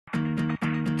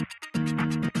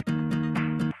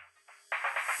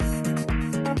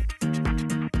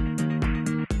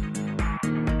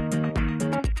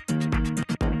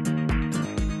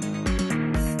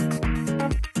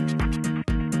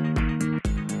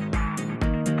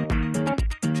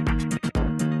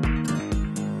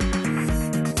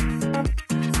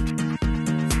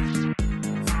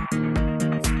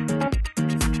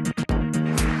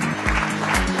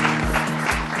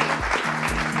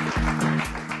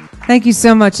Thank you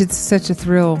so much. It's such a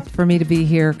thrill for me to be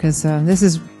here because this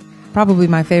is probably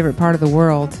my favorite part of the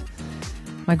world.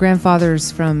 My grandfather's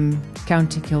from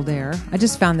County Kildare. I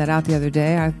just found that out the other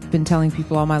day. I've been telling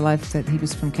people all my life that he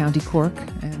was from County Cork,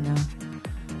 and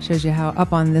shows you how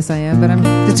up on this I am. But I'm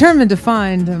determined to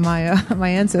find my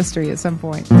ancestry at some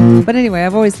point. But anyway,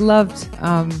 I've always loved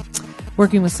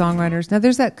working with songwriters. Now,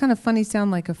 there's that kind of funny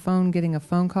sound like a phone getting a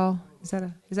phone call. Is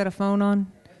that a phone on?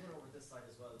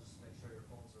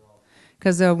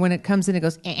 Because when it comes in, it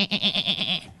goes.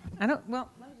 I don't. Well,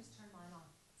 let me just turn mine on.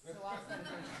 So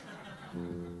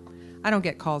I don't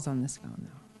get calls on this phone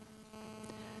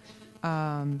though.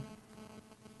 All right.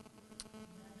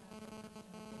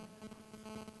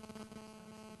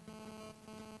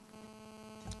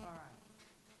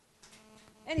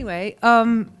 Anyway,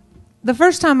 the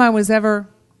first time I was ever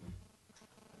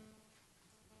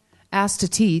asked to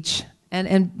teach.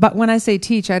 But when I say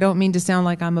teach, I don't mean to sound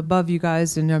like I'm above you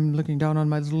guys and I'm looking down on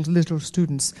my little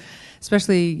students.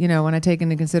 Especially, when I take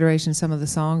into consideration some of the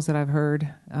songs that I've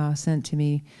heard sent to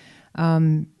me.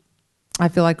 I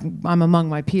feel like I'm among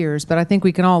my peers, but I think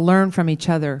we can all learn from each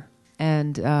other.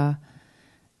 And,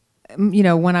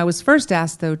 when I was first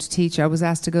asked, though, to teach, I was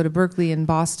asked to go to Berklee in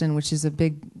Boston, which is a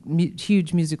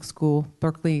huge music school,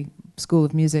 Berklee School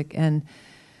of Music, and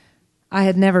I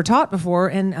had never taught before,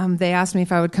 and they asked me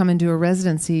if I would come and do a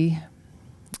residency,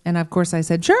 and of course I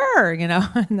said, sure, and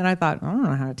then I thought, I don't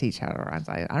know how to teach how to write.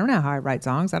 I don't know how I write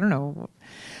songs, I don't know,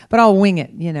 but I'll wing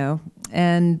it,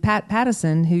 And Pat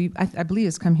Pattison, who I believe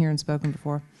has come here and spoken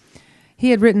before,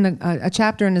 he had written a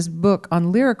chapter in his book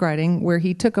on lyric writing where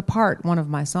he took apart one of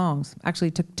my songs,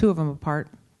 actually took two of them apart,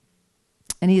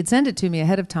 and he had sent it to me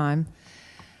ahead of time,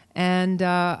 and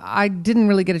I didn't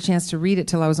really get a chance to read it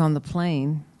till I was on the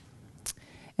plane.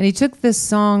 And he took this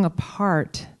song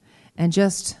apart and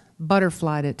just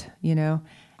butterflied it,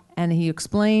 and he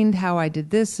explained how I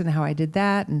did this and how I did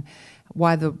that and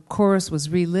why the chorus was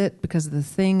relit because of the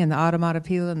thing and the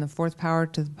automatopoeia and the fourth power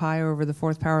to the pi over the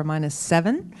fourth power minus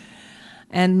 7.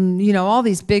 And, all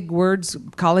these big words,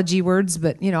 college-y words,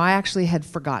 but, I actually had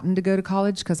forgotten to go to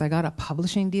college because I got a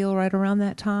publishing deal right around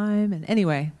that time. And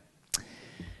anyway,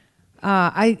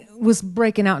 I was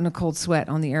breaking out in a cold sweat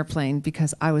on the airplane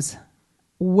because I was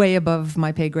way above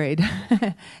my pay grade.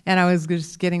 And I was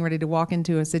just getting ready to walk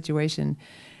into a situation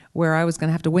where I was going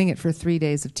to have to wing it for 3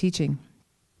 days of teaching.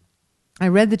 I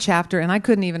read the chapter, and I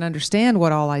couldn't even understand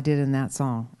what all I did in that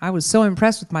song. I was so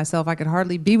impressed with myself, I could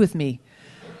hardly be with me.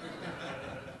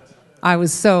 I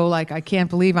was so I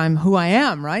can't believe I'm who I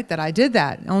am, right? That I did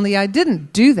that. Only I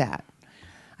didn't do that.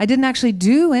 I didn't actually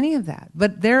do any of that.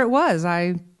 But there it was.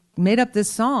 I made up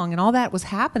this song, and all that was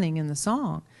happening in the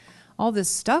song. All this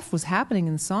stuff was happening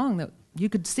in the song that you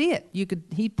could see it.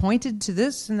 He pointed to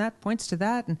this and that points to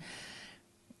that.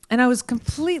 And I was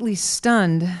completely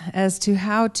stunned as to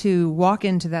how to walk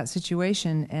into that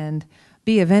situation and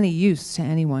be of any use to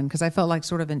anyone, because I felt like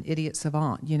sort of an idiot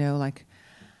savant,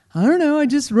 I don't know, I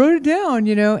just wrote it down,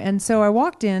 And so I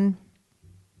walked in,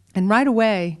 and right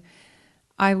away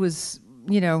I was,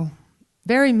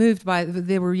 very moved by,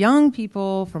 they were young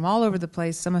people from all over the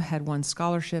place. Some had won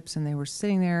scholarships, and they were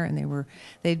sitting there, and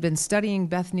they'd been studying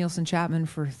Beth Nielsen Chapman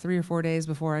for 3 or 4 days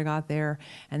before I got there,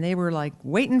 and they were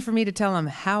waiting for me to tell them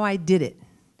how I did it.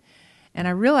 And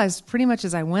I realized pretty much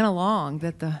as I went along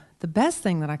that the best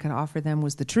thing that I could offer them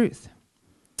was the truth.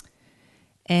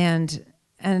 And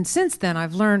since then,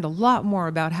 I've learned a lot more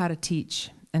about how to teach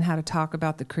and how to talk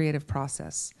about the creative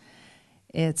process.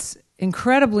 It's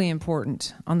incredibly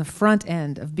important on the front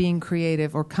end of being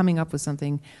creative or coming up with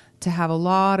something to have a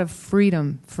lot of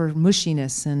freedom for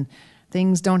mushiness, and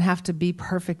things don't have to be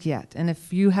perfect yet. And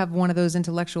if you have one of those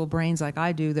intellectual brains like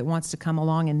I do that wants to come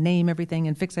along and name everything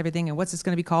and fix everything and what's this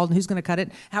going to be called and who's going to cut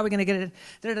it, how are we going to get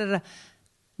it,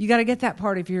 you got to get that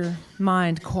part of your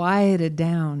mind quieted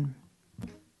down,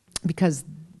 because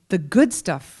the good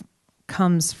stuff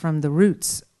comes from the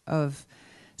roots of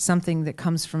something that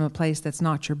comes from a place that's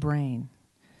not your brain.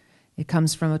 It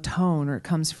comes from a tone, or it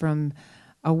comes from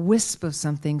a wisp of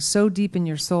something so deep in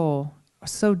your soul,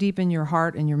 so deep in your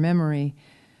heart and your memory,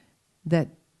 that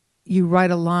you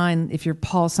write a line. If you're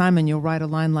Paul Simon, you'll write a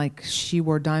line like, "She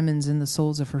wore diamonds in the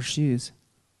soles of her shoes."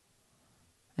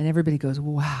 And everybody goes,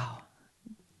 wow.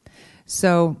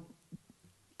 So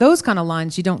those kind of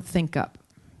lines you don't think up.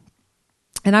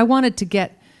 And I wanted to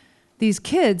get these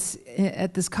kids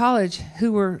at this college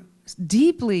who were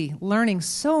deeply learning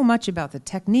so much about the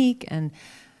technique and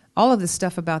all of this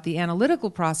stuff about the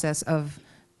analytical process of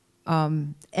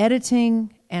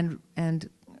editing and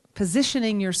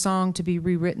positioning your song to be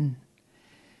rewritten.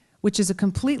 which is a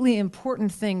completely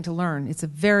important thing to learn. It's a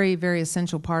very, very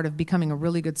essential part of becoming a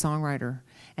really good songwriter.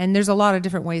 And there's a lot of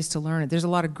different ways to learn it. There's a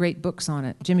lot of great books on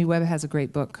it. Jimmy Webb has a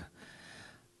great book.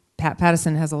 Pat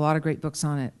Pattison has a lot of great books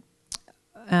on it.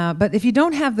 But if you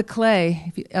don't have the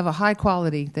clay of a high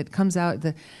quality that comes out,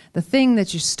 the thing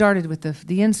that you started with,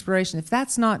 the inspiration, if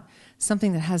that's not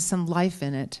something that has some life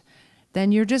in it,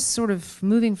 then you're just sort of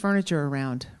moving furniture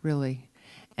around, really.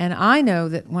 And I know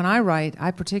that when I write,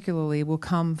 I particularly will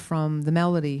come from the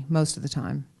melody most of the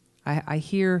time. I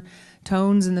hear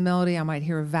tones in the melody, I might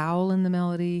hear a vowel in the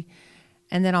melody,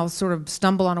 and then I'll sort of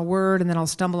stumble on a word, and then I'll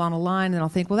stumble on a line, and I'll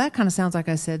think, well, that kind of sounds like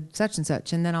I said such and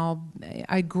such, and then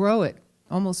I grow it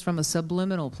almost from a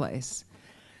subliminal place.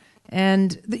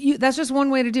 And that's just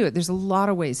one way to do it. There's a lot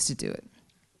of ways to do it.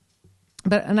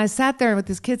 And I sat there with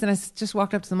these kids, and I just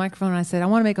walked up to the microphone, and I said, I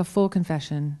want to make a full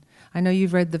confession. I know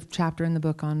you've read the chapter in the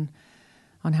book on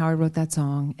how I wrote that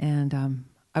song, and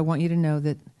I want you to know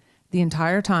that the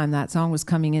entire time that song was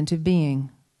coming into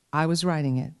being, I was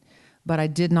writing it, but I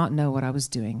did not know what I was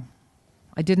doing.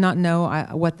 I did not know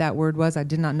what that word was. I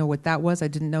did not know what that was. I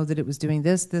didn't know that it was doing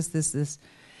this.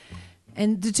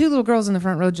 And the two little girls in the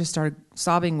front row just started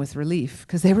sobbing with relief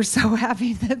because they were so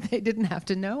happy that they didn't have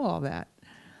to know all that.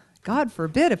 God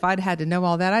forbid if I'd had to know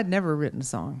all that, I'd never written a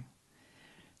song.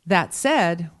 That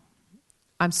said,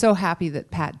 I'm so happy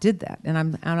that Pat did that,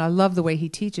 and I love the way he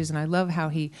teaches, and I love how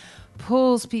he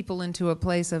pulls people into a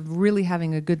place of really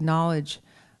having a good knowledge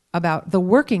about the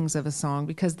workings of a song,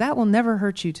 because that will never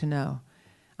hurt you to know.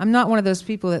 I'm not one of those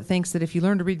people that thinks that if you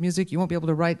learn to read music, you won't be able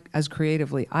to write as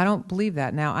creatively. I don't believe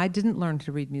that. Now, I didn't learn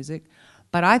to read music,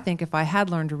 but I think if I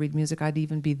had learned to read music, I'd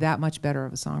even be that much better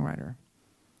of a songwriter.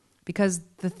 Because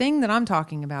the thing that I'm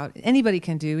talking about, anybody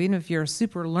can do, even if you're a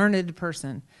super learned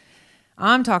person.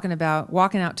 I'm talking about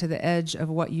walking out to the edge of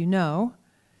what you know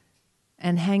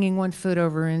and hanging one foot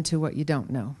over into what you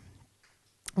don't know.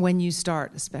 When you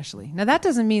start, especially. Now, that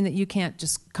doesn't mean that you can't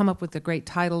just come up with a great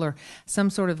title or some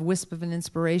sort of wisp of an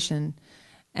inspiration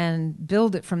and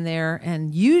build it from there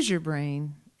and use your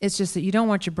brain. It's just that you don't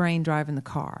want your brain driving the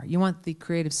car. You want the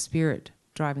creative spirit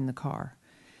driving the car.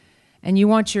 And you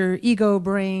want your ego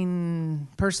brain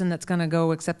person that's going to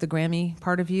go accept the Grammy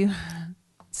part of you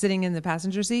sitting in the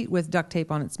passenger seat with duct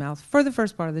tape on its mouth for the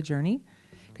first part of the journey,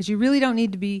 because you really don't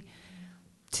need to be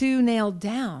too nailed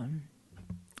down.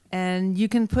 And you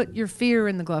can put your fear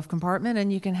in the glove compartment,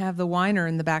 and you can have the whiner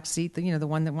in the back seat, the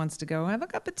one that wants to go have a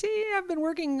cup of tea. I've been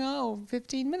working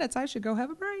 15 minutes. I should go have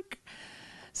a break.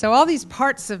 So all these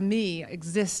parts of me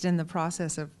exist in the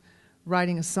process of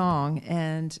writing a song,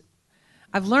 and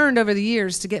I've learned over the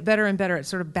years to get better and better at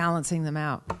sort of balancing them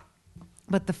out.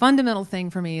 But the fundamental thing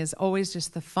for me is always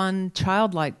just the fun,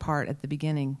 childlike part at the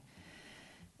beginning.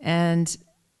 And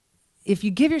if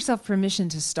you give yourself permission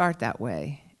to start that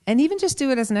way, and even just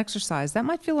do it as an exercise, that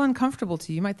might feel uncomfortable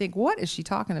to you. You might think, what is she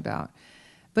talking about?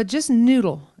 But just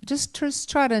noodle. Just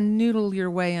try to noodle your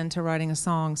way into writing a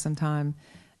song sometime.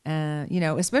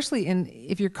 Especially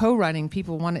if you're co-writing,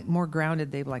 people want it more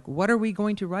grounded. They're like, what are we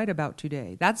going to write about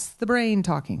today? That's the brain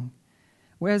talking.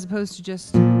 Whereas opposed to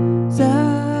just...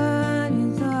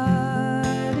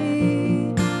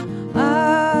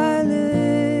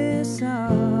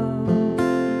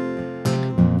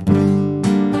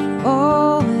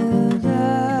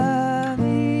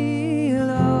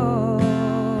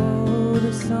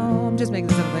 Just make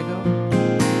this up as I go. I'll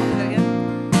do that again.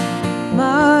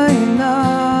 My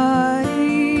life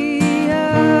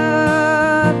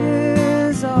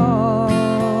is all.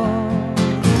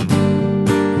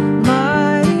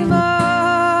 My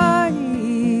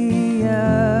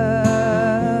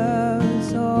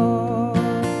is all.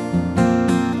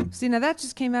 See, now that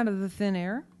just came out of the thin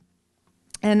air.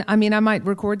 And I mean, I might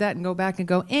record that and go back and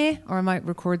go, or I might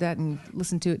record that and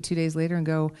listen to it 2 days later and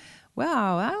go,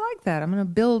 wow, I like that. I'm going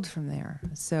to build from there.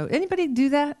 So anybody do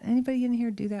that? Anybody in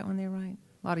here do that when they write?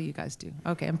 A lot of you guys do.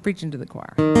 Okay, I'm preaching to the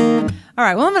choir. All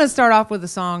right, well, I'm going to start off with a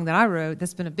song that I wrote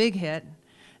that's been a big hit.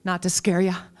 Not to scare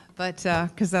you, but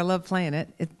because I love playing it.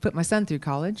 It put my son through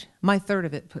college. My third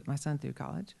of it put my son through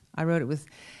college. I wrote it with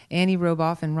Annie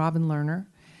Roboff and Robin Lerner.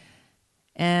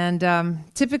 And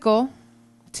typical,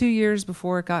 2 years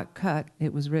before it got cut,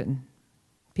 it was written.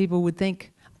 People would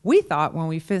think... We thought when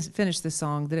we finished this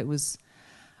song that it was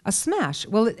a smash.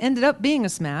 Well, it ended up being a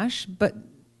smash, but,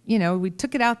 we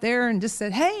took it out there and just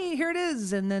said, hey, here it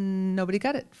is, and then nobody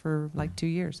got it for like 2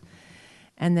 years.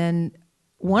 And then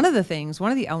one of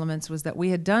the elements was that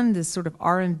we had done this sort of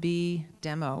R&B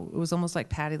demo. It was almost like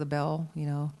Patti LaBelle,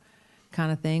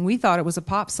 kind of thing. We thought it was a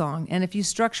pop song, and if you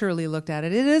structurally looked at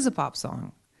it, it is a pop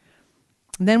song.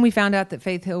 And then we found out that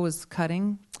Faith Hill was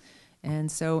cutting,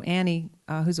 And so Annie,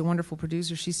 who's a wonderful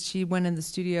producer, she went in the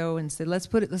studio and said,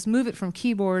 let's move it from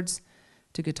keyboards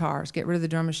to guitars. Get rid of the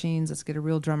drum machines. Let's get a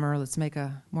real drummer. Let's make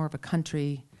more of a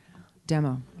country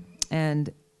demo. And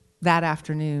that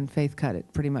afternoon, Faith cut it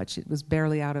pretty much. It was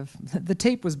barely the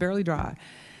tape was barely dry.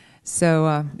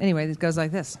 So anyway, it goes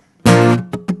like this.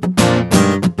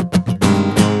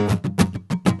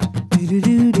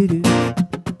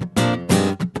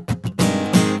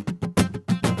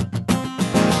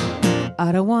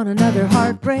 I don't want another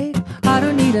heartbreak. I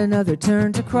don't need another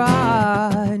turn to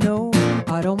cry. No,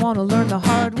 I don't want to learn the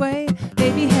hard way.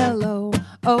 Baby, hello,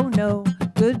 oh no,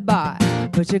 goodbye.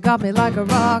 But you got me like a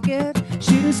rocket,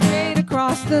 shooting straight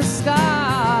across the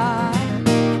sky.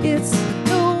 It's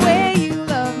the way you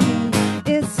love me.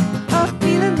 It's a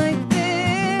feeling like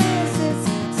this. It's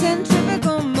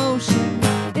centrifugal motion.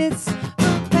 It's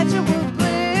perpetual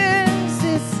bliss.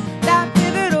 It's that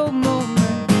pivotal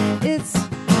moment. It's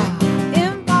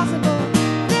impossible.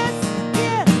 This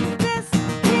kiss,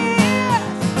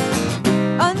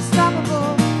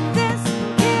 unstoppable. This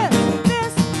kiss.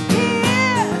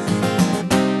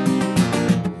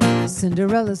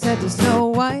 Cinderella said to Snow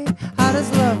White, how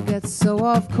does love get so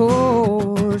off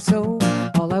course? So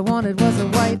all I wanted was a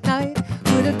white knight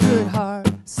with a good heart,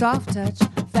 soft touch,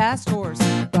 fast horse.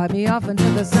 Ride me off into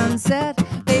the sunset,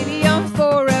 baby, I'm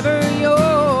forever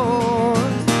yours.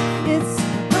 It's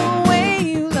the way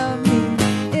you love me.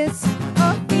 It's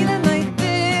a feeling like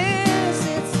this.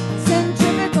 It's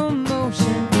centrifugal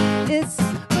motion. It's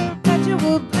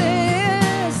perpetual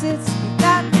bliss. It's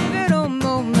that pivotal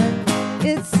moment.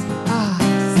 It's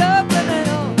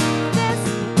subliminal. This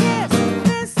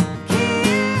kiss.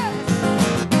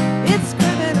 It's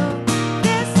criminal.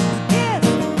 This kiss.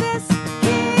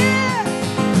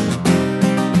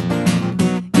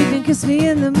 You can kiss me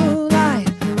in the moonlight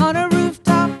on a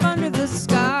rooftop under the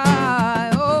sky.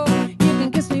 Oh, you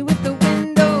can kiss me with the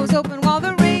windows open while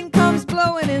the rain comes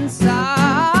blowing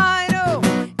inside. Oh,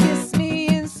 kiss me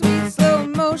in sweet slow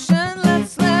motion.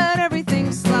 Let's let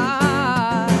everything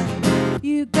slide.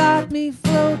 You got me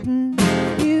floating.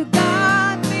 You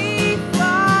got me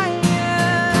flying.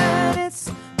 It's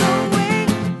the way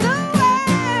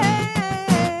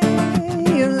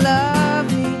you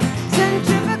love me.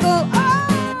 Centrifugal, oh,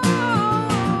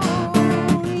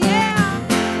 yeah.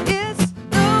 It's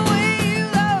the way you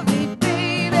love me,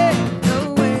 baby. The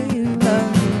way you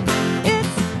love me.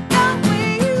 It's the way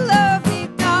you love me,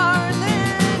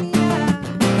 darling, yeah.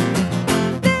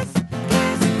 This kiss.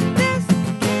 This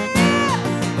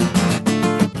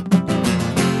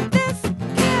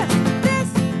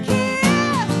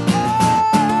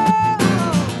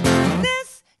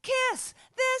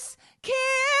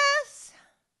kiss.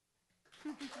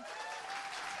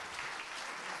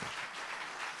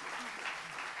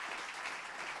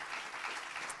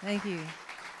 Thank you.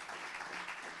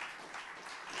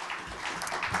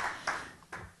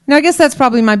 Now, I guess that's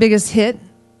probably my biggest hit.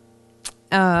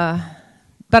 But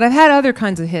I've had other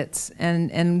kinds of hits.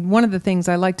 And one of the things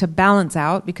I like to balance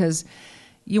out, because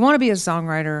you want to be a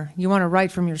songwriter, you want to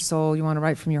write from your soul, you want to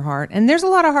write from your heart. And there's a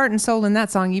lot of heart and soul in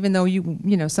that song, even though you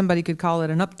know somebody could call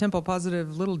it an up-tempo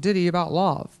positive little ditty about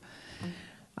love.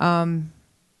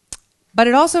 But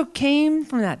it also came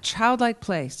from that childlike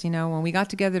place. When we got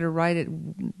together to write it,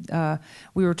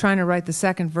 we were trying to write the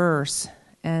second verse.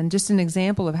 And just an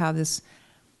example of how this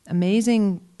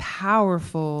amazing,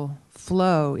 powerful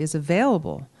flow is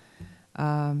available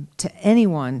to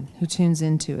anyone who tunes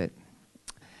into it.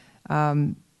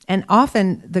 And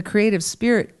often the creative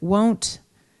spirit won't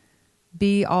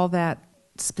be all that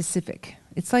specific.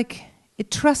 It's like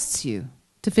it trusts you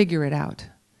to figure it out.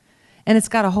 And it's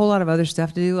got a whole lot of other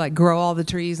stuff to do, like grow all the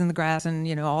trees and the grass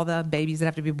and, all the babies that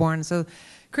have to be born. So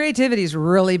creativity is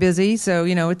really busy. So,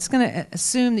 it's going to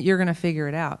assume that you're going to figure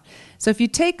it out. So if you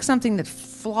take something that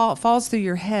falls through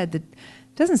your head that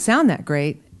doesn't sound that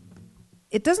great,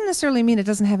 it doesn't necessarily mean it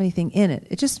doesn't have anything in it.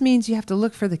 It just means you have to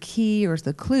look for the key or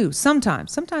the clue.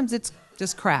 Sometimes it's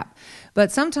just crap.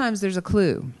 But sometimes there's a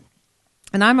clue.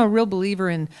 And I'm a real believer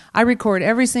in, I record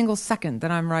every single second that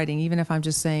I'm writing, even if I'm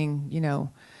just saying,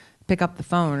 pick up the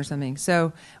phone or something.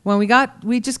 So when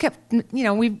we just kept,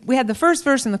 we had the first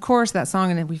verse and the chorus of that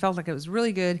song, and we felt like it was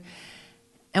really good.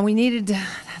 And we needed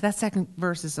that second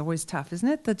verse is always tough, isn't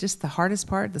it? Just the hardest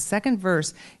part, the second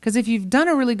verse. Because if you've done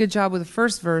a really good job with the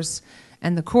first verse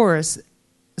and the chorus,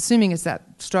 assuming it's that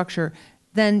structure,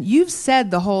 then you've said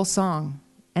the whole song.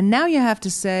 And now you have to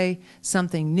say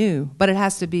something new, but it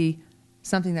has to be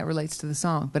something that relates to the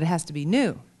song, but it has to be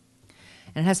new.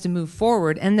 And it has to move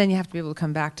forward, and then you have to be able to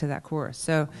come back to that chorus.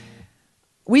 So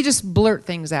we just blurt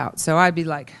things out. So I'd be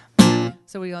like,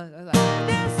 so we go like,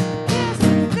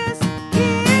 this,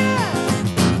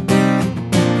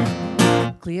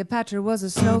 Cleopatra was a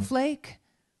snowflake.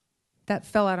 That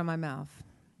fell out of my mouth.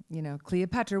 You know,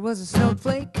 Cleopatra was a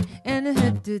snowflake, and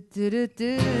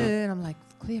I'm like,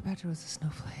 Cleopatra was a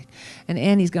snowflake. And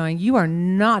Annie's going, you are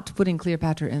not putting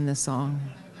Cleopatra in this song.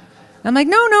 I'm like,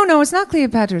 no, it's not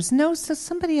Cleopatra. It's no, so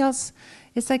somebody else.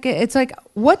 It's like,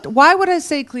 what? Why would I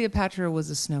say Cleopatra was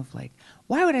a snowflake?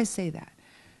 Why would I say that?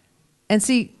 And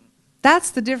see,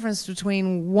 that's the difference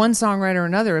between one songwriter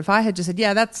and another. If I had just said,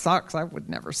 yeah, that sucks, I would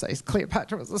never say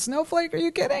Cleopatra was a snowflake. Are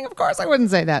you kidding? Of course I wouldn't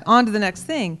say that. On to the next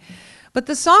thing. But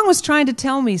the song was trying to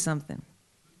tell me something.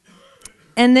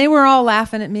 And they were all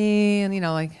laughing at me and, you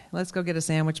know, like, let's go get a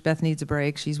sandwich. Beth needs a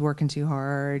break. She's working too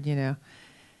hard, you know.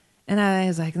 And I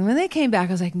was like, when they came back,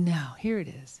 I was like, no, here it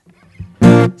is.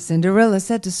 Cinderella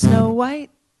said to Snow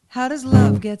White, how does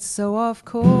love get so off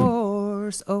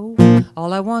course? Oh,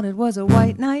 all I wanted was a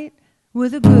white knight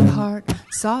with a good heart,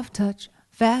 soft touch,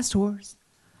 fast horse.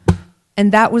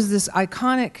 And that was this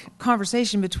iconic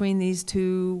conversation between these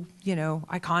two, you know,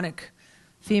 iconic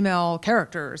female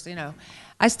characters, you know.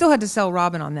 I still had to sell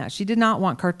Robin on that. She did not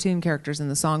want cartoon characters in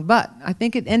the song, but I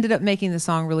think it ended up making the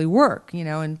song really work, you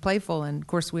know, and playful. And, of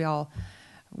course, we all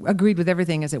agreed with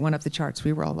everything as it went up the charts.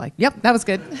 We were all like, yep, that was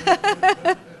good.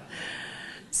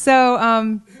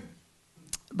 So,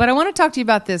 but I want to talk to you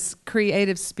about this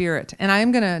creative spirit. And I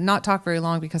am going to not talk very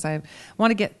long because I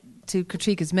want to get to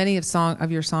critique as many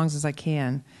of your songs as I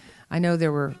can. I know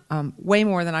there were way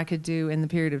more than I could do in the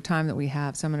period of time that we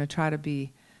have, so I'm going to try to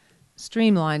be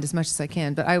streamlined as much as I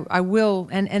can. But I will,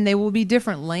 and they will be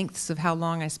different lengths of how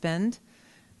long I spend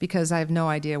because I have no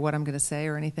idea what I'm going to say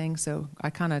or anything. So I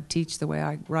kind of teach the way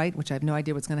I write, which I have no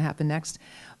idea what's going to happen next.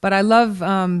 But I love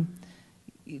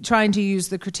trying to use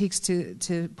the critiques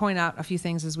to point out a few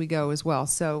things as we go as well.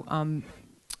 So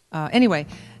anyway,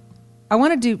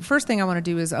 first thing I want to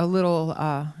do is a little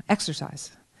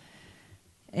exercise.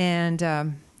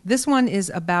 And this one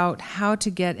is about how to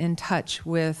get in touch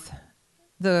with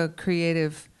the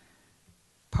creative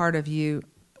part of you,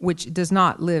 which does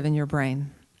not live in your brain,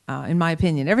 in my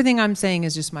opinion. Everything I'm saying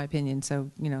is just my opinion,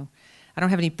 so, you know, I don't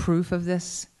have any proof of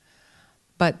this.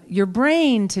 But your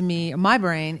brain, to me, my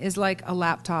brain, is like a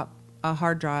laptop, a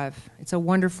hard drive. It's a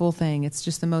wonderful thing. It's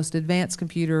just the most advanced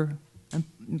computer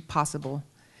possible.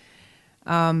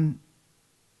 And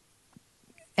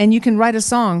you can write a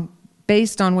song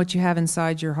based on what you have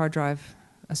inside your hard drive,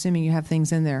 assuming you have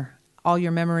things in there. All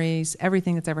your memories,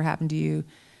 everything that's ever happened to you.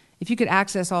 If you could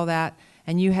access all that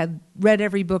and you had read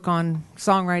every book on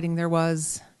songwriting there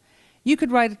was, you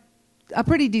could write a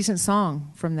pretty decent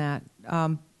song from that.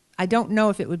 I don't know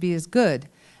if it would be as good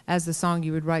as the song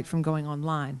you would write from going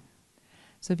online.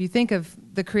 So if you think of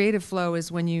the creative flow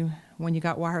is when you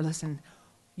got wireless and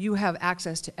you have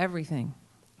access to everything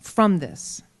from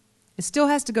this. It still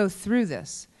has to go through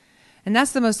this. And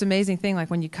that's the most amazing thing. Like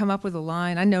when you come up with a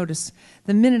line, I notice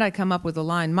the minute I come up with a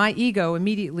line, my ego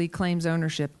immediately claims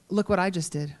ownership. Look what I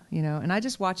just did, you know. And I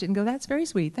just watch it and go, that's very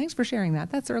sweet. Thanks for sharing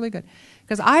that. That's really good.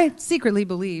 Because I secretly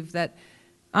believe that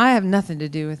I have nothing to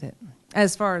do with it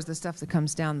as far as the stuff that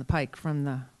comes down the pike from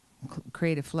the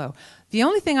creative flow. The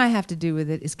only thing I have to do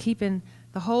with it is keeping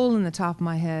the hole in the top of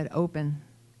my head open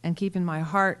and keeping my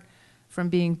heart from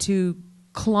being too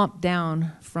clumped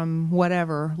down from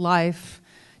whatever, life,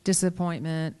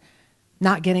 disappointment,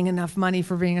 not getting enough money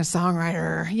for being a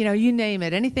songwriter, you know, you name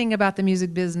it. Anything about the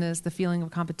music business, the feeling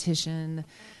of competition,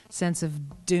 sense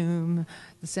of doom,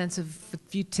 the sense of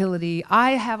futility.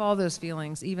 I have all those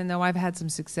feelings, even though I've had some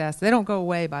success. They don't go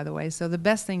away, by the way, so the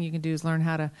best thing you can do is learn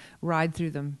how to ride through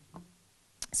them.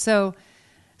 So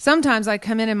sometimes I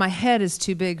come in and my head is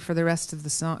too big for the rest of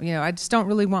the song. You know, I just don't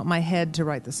really want my head to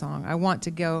write the song. I want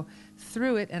to go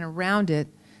through it and around it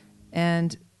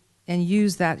and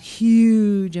use that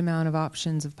huge amount of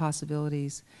options of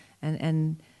possibilities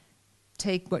and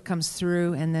take what comes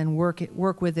through and then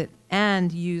work with it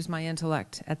and use my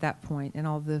intellect at that point and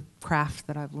all the craft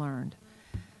that I've learned.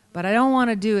 But I don't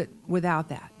want to do it without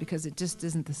that because it just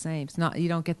isn't the same. It's not, you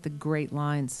don't get the great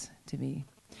lines to me.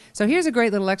 So here's a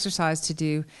great little exercise to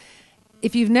do.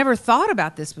 If you've never thought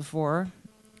about this before,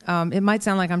 it might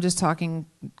sound like I'm just talking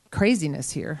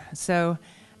craziness here. So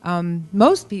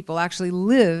most people actually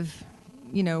live,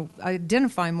 you know,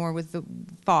 identify more with the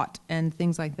thought and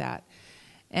things like that.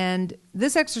 And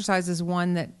this exercise is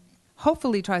one that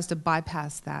hopefully tries to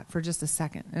bypass that for just a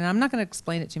second. And I'm not going to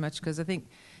explain it too much because I think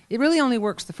it really only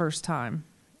works the first time.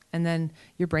 And then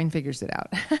your brain figures it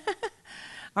out.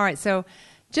 All right, so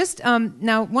just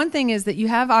now one thing is that you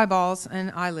have eyeballs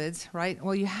and eyelids, right?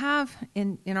 Well, you have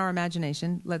in our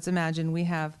imagination, let's imagine we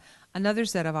have another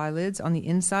set of eyelids on the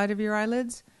inside of your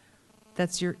eyelids.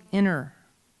 That's your inner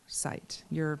sight,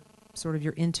 your sort of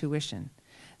your intuition.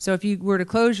 So if you were to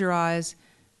close your eyes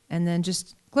and then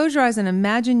just close your eyes and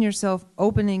imagine yourself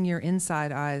opening your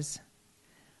inside eyes.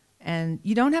 And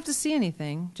you don't have to see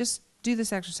anything. Just do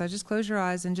this exercise. Just close your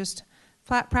eyes and just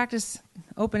practice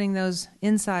opening those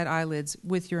inside eyelids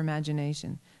with your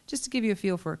imagination, just to give you a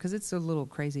feel for it, because it's a little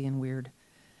crazy and weird.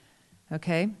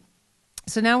 Okay?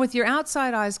 So now with your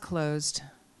outside eyes closed,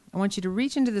 I want you to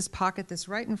reach into this pocket that's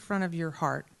right in front of your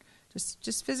heart.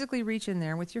 Just physically reach in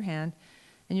there with your hand,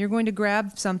 and you're going to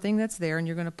grab something that's there, and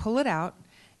you're going to pull it out,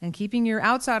 and keeping your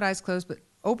outside eyes closed, but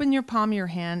open your palm of your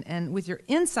hand, and with your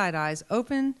inside eyes,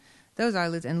 open those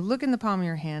eyelids and look in the palm of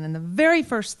your hand, and the very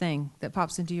first thing that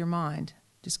pops into your mind,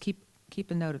 just keep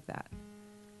a note of that.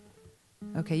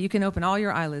 Okay, you can open all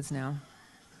your eyelids now.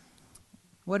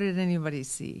 What did anybody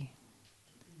see?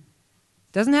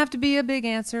 Doesn't have to be a big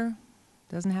answer.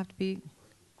 Doesn't have to be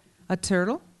a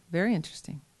turtle. Very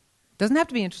interesting. Doesn't have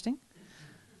to be interesting.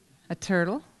 A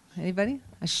turtle. Anybody?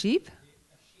 A sheep?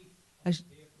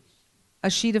 A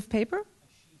sheet of paper?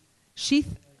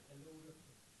 Sheath?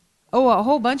 Oh, a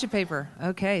whole bunch of paper.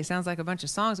 Okay, sounds like a bunch of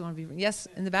songs that want to be... Yes,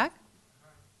 in the back?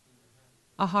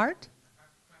 A heart?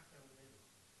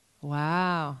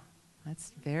 Wow,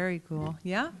 that's very cool.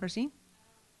 Yeah, Rasheen?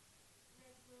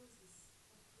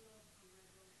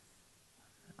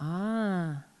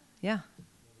 Ah, yeah.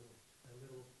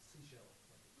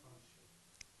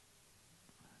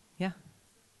 Yeah.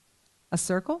 A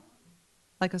circle?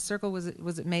 Like a circle, was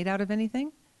it made out of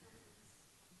anything?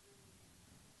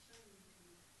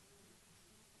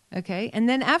 Okay, and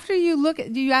then after you look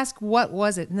at, you ask what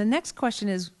was it? And the next question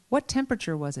is, what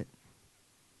temperature was it?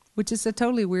 Which is a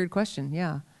totally weird question,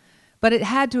 yeah. But it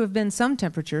had to have been some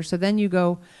temperature, so then you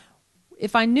go,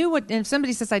 if I knew what, and if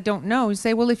somebody says I don't know, you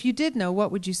say, well, if you did know, what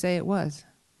would you say it was?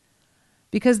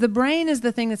 Because the brain is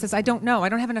the thing that says, I don't know, I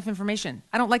don't have enough information,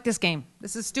 I don't like this game,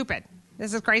 this is stupid,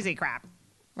 this is crazy crap,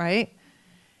 right?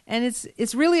 And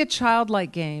it's really a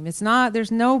childlike game. It's not,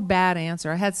 there's no bad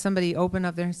answer. I had somebody open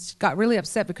up there and she got really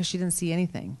upset because she didn't see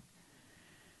anything.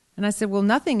 And I said, well,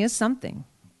 nothing is something.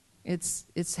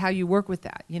 It's how you work with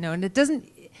that, you know. And it doesn't,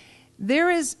 there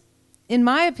is, in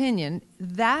my opinion,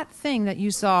 that thing that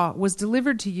you saw was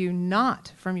delivered to you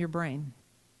not from your brain.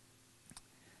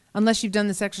 Unless you've done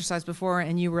this exercise before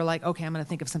and you were like, okay, I'm going to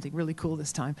think of something really cool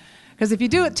this time. Because if you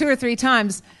do it 2 or 3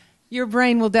 times, your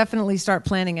brain will definitely start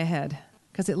planning ahead.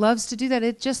 Because it loves to do that.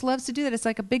 It just loves to do that. It's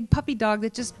like a big puppy dog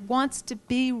that just wants to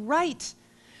be right.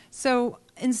 So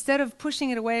instead of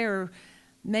pushing it away or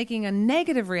making a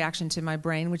negative reaction to my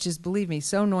brain, which is, believe me,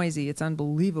 so noisy, it's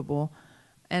unbelievable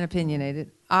and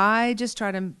opinionated, I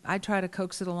try to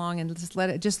coax it along and just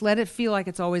let it feel like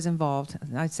it's always involved.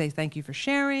 I'd say thank you for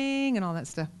sharing and all that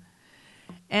stuff.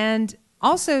 And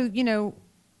also, you know,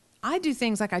 I do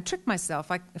things like I trick myself.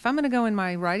 Like if I'm going to go in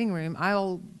my writing room,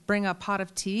 I'll bring a pot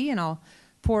of tea and I'll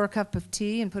pour a cup of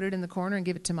tea and put it in the corner and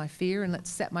give it to my fear, and let's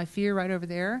set my fear right over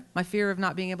there. My fear of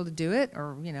not being able to do it,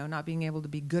 or, you know, not being able to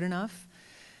be good enough.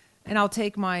 And I'll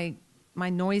take my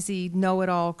noisy,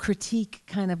 know-it-all critique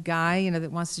kind of guy, you know,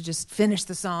 that wants to just finish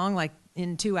the song like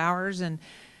in 2 hours, and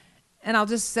I'll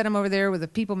just set him over there with a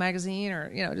People magazine,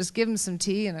 or, you know, just give him some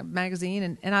tea and a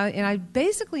magazine, and I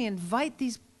basically invite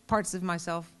these parts of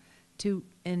myself to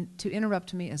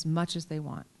interrupt me as much as they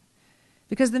want.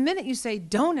 Because the minute you say,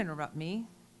 don't interrupt me,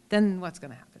 then what's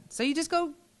going to happen? So you just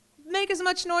go make as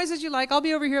much noise as you like. I'll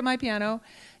be over here at my piano.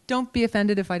 Don't be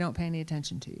offended if I don't pay any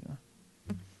attention to you.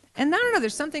 And I don't know,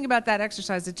 there's something about that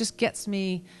exercise that just gets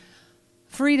me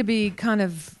free to be kind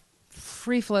of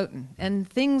free-floating. And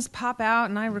things pop out,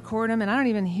 and I record them, and I don't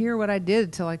even hear what I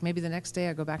did till like maybe the next day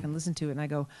I go back and listen to it, and I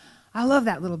go, I love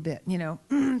that little bit, you know.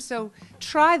 So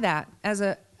try that as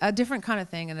a different kind of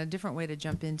thing and a different way to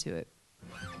jump into it.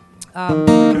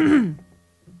 I'm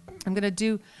going to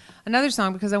do another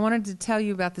song because I wanted to tell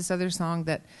you about this other song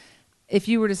that if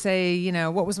you were to say, you know,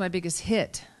 what was my biggest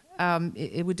hit,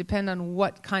 it would depend on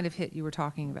what kind of hit you were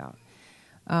talking about.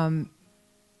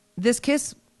 This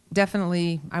Kiss,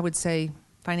 definitely, I would say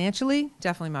financially,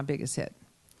 definitely my biggest hit.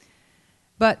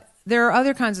 But there are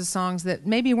other kinds of songs that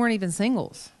maybe weren't even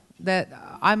singles, that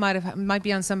I might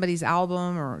be on somebody's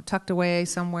album or tucked away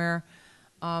somewhere,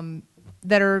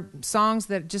 that are songs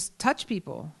that just touch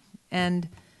people, and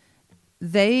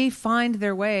they find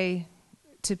their way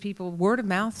to people word of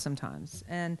mouth sometimes.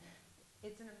 And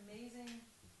it's an amazing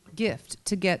gift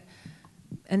to get,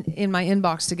 and in my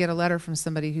inbox, to get a letter from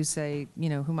somebody who say, you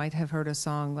know, who might have heard a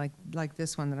song like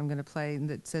this one that I'm going to play, and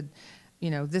that said,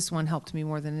 you know, this one helped me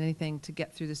more than anything to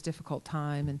get through this difficult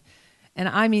time. And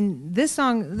I mean, this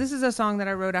is a song that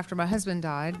I wrote after my husband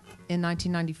died in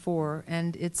 1994,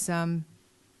 and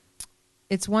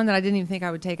it's one that I didn't even think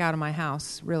I would take out of my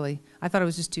house, really. I thought it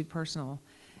was just too personal.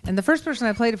 And the first person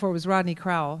I played it for was Rodney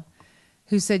Crowell,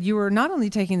 who said, you are not only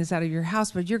taking this out of your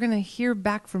house, but you're going to hear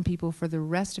back from people for the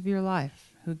rest of your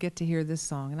life who get to hear this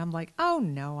song. And I'm like, oh,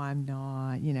 no, I'm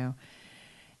not, you know.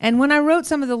 And when I wrote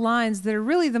some of the lines that are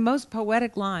really the most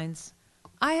poetic lines,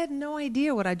 I had no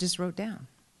idea what I just wrote down,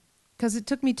 because it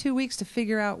took me 2 weeks to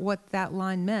figure out what that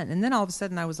line meant. And then all of a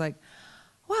sudden I was like,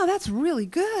 wow, that's really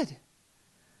good.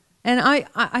 And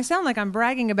I sound like I'm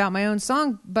bragging about my own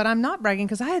song, but I'm not bragging,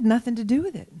 because I had nothing to do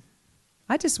with it.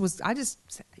 I just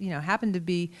happened to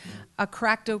be a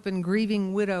cracked open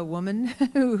grieving widow woman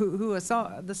who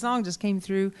the song just came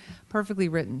through perfectly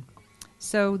written.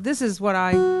 So this is what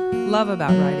I love about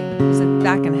writing, is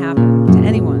that can happen to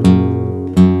anyone.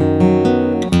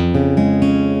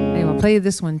 Anyway, I'll play you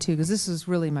this one too, because this is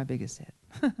really my biggest hit.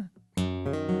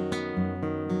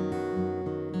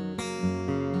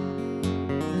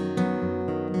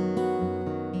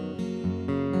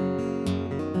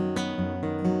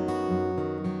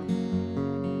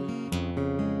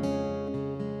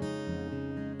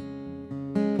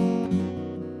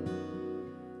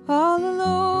 All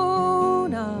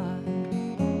alone, I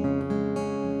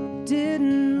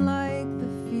didn't like the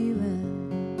feeling.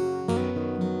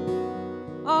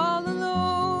 All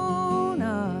alone,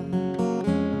 I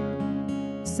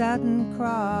sat and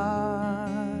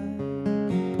cried.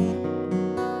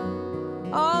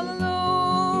 All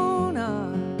alone,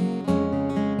 I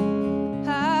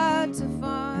had to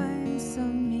find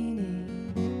some meaning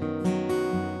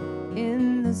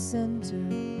in the center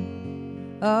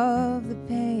of the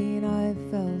pain I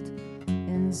felt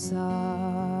inside.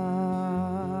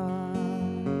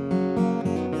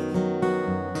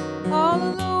 All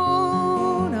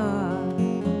alone, I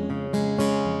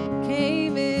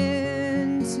came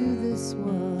into this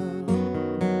world.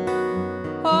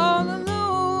 All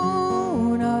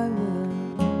alone, I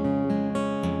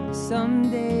will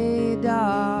someday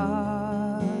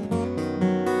die.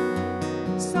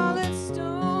 Solid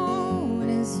stone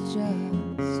is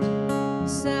just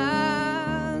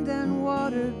sand and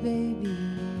water, baby.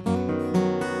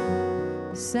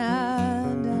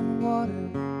 Sand and water,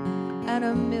 and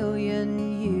a million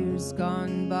years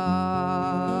gone by.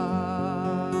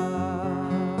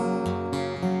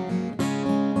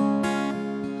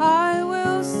 I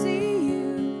will see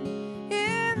you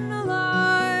in the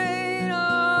light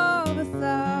of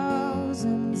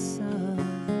 1,000 suns.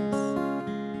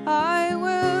 I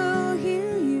will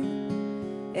hear you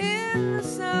in the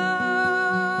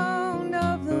sound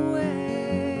of the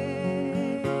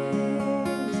waves.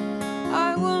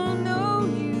 I will know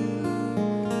you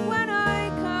when I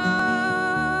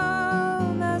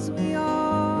come, as we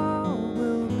all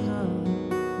will come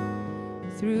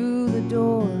through the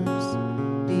doors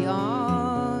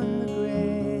beyond the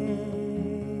grave.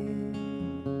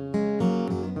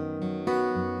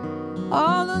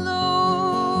 All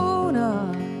alone,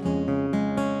 I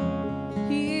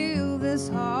heal this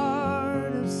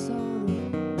heart of sorrow.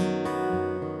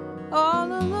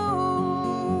 All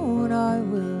alone, I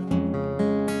will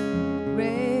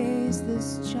raise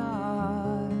this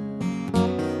child.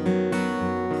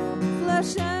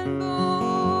 Flesh and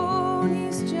bone,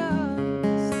 he's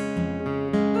just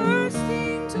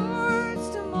bursting towards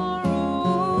tomorrow,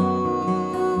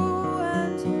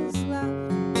 and his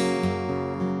laughter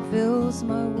fills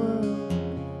my world.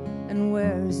 And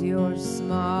where's your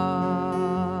smile?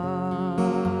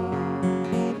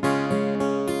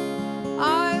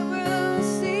 I will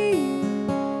see you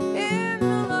in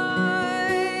the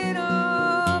light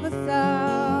of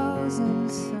 1,000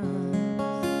 suns.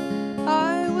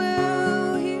 I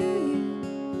will hear you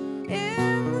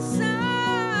in the sound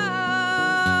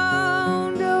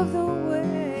of the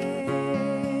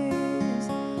waves.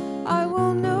 I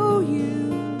will know you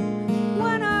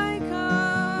when I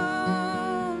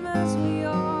come, as we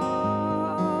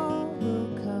all will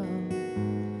come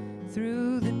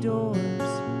through the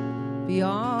doors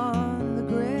beyond the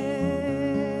grave.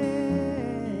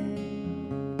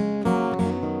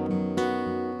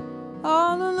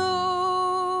 All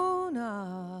alone,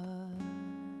 I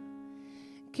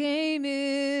came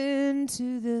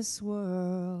into this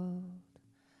world.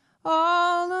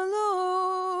 All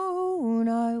alone,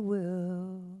 I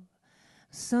will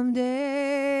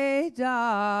someday die.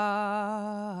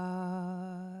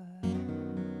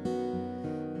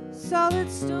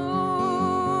 Solid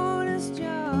stone is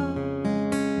just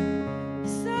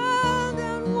sand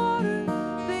and water,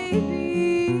 baby.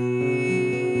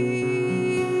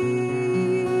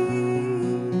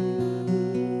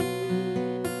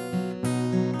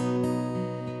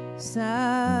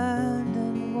 Sand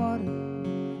and water,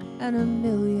 and a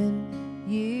million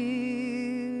years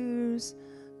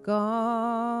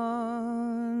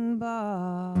gone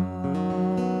by.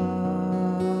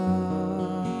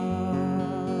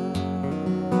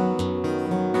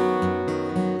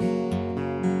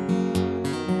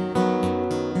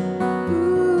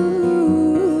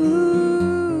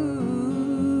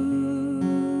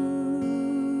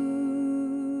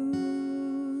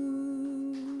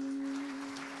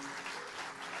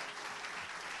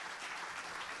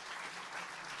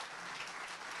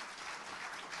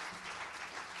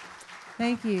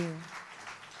 Thank you.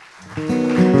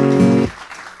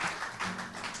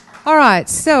 All right,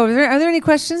 so are there any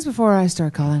questions before I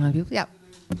start calling on people? Yeah.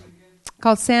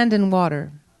 Called Sand and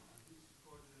Water.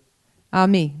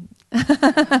 Me.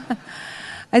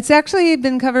 It's actually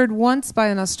been covered once by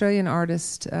an Australian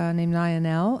artist named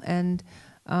Nyanel, and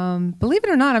believe it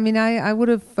or not, I mean, I would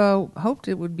have hoped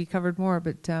it would be covered more,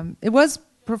 but it was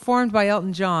performed by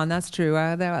Elton John, that's true.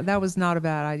 That was not a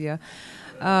bad idea.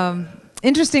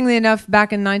 Interestingly enough,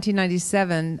 back in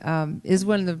 1997 is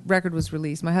when the record was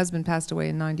released. My husband passed away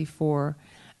in 94.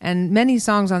 And many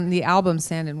songs on the album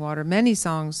Sand and Water, many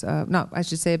songs, I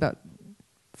should say about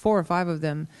 4 or 5 of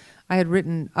them, I had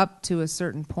written up to a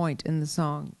certain point in the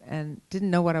song and didn't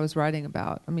know what I was writing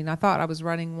about. I mean, I thought I was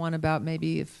writing one about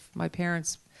maybe if my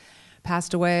parents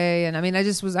passed away. And I mean, I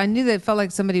knew that it felt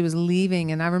like somebody was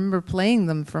leaving. And I remember playing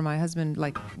them for my husband,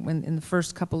 like when in the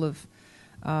first couple of...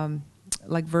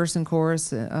 like verse and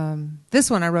chorus. This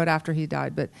one I wrote after he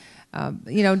died, but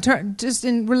just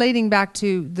in relating back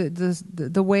to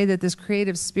the way that this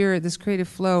creative spirit, this creative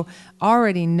flow,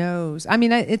 already knows. I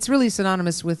mean, it's really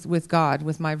synonymous with God.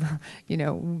 With my,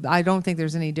 I don't think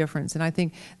there's any difference, and I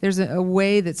think there's a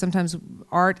way that sometimes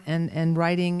art and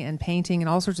writing and painting and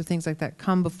all sorts of things like that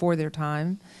come before their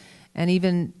time, and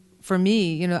even. For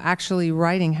me, actually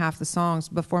writing half the songs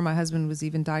before my husband was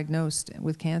even diagnosed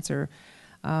with cancer.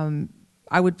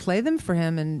 I would play them for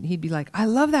him, and he'd be like, "I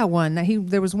love that one."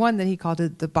 There was one that he called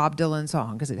it the Bob Dylan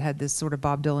song because it had this sort of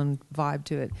Bob Dylan vibe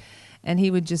to it, and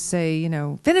he would just say,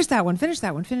 "Finish that one, finish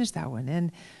that one, finish that one,"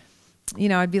 and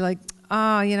I'd be like,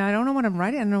 I don't know what I'm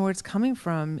writing, I don't know where it's coming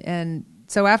from, and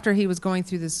so after he was going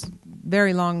through this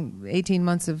very long 18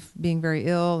 months of being very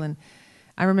ill, and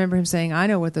I remember him saying, "I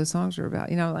know what those songs are about."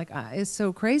 It's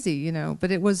so crazy,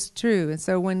 but it was true. And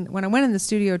so when I went in the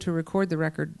studio to record the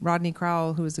record, Rodney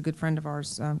Crowell, who was a good friend of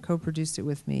ours, co-produced it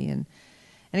with me. And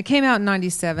it came out in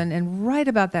 97. And right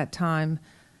about that time,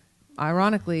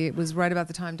 ironically, it was right about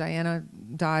the time Diana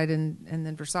died and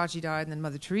then Versace died and then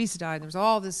Mother Teresa died. And there was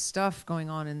all this stuff going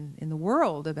on in the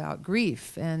world about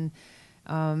grief. And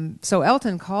so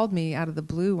Elton called me out of the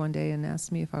blue one day and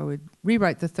asked me if I would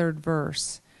rewrite the third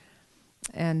verse.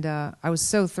 And I was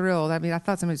so thrilled. I mean, I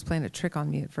thought somebody was playing a trick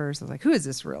on me at first. I was like, who is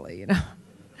this really,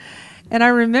 And I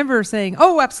remember saying,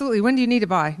 "Oh, absolutely. When do you need it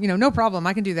by? No problem.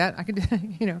 I can do that. I can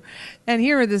do." And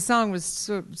here this song was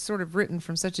sort of written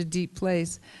from such a deep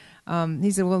place.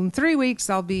 He said, "Well, in 3 weeks,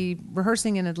 I'll be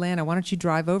rehearsing in Atlanta. Why don't you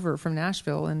drive over from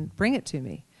Nashville and bring it to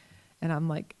me?" And I'm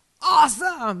like,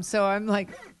 awesome. So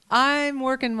I'm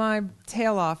working my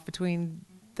tail off between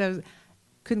those.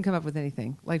 Couldn't come up with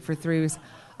anything for 3 weeks.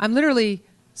 I'm literally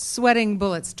sweating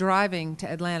bullets driving to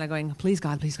Atlanta going, "Please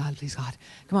God, please God, please God.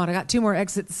 Come on, I got 2 more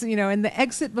exits." And the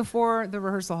exit before the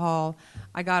rehearsal hall,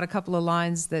 I got a couple of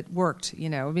lines that worked,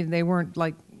 I mean, they weren't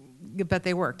but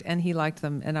they worked. And he liked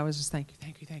them. And I was just, thank you,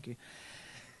 thank you, thank you.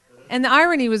 And the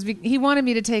irony was he wanted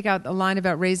me to take out a line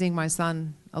about raising my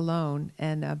son alone.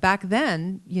 And back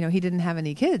then, he didn't have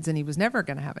any kids, and he was never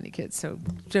going to have any kids. So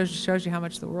it shows you how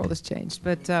much the world has changed.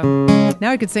 But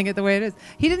now he could sing it the way it is.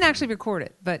 He didn't actually record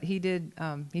it, but he did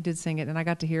sing it, and I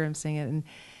got to hear him sing it. And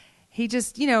he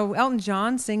just, Elton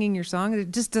John singing your song,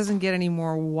 it just doesn't get any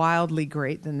more wildly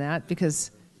great than that,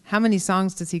 because how many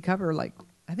songs does he cover?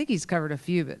 I think he's covered a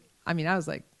few, but I mean, I was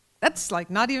like, that's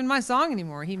not even my song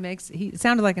anymore. It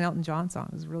sounded like an Elton John song.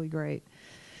 It was really great.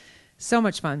 So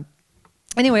much fun.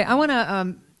 Anyway, I want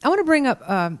to bring up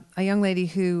a young lady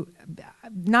who,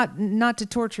 not to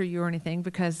torture you or anything,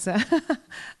 because no,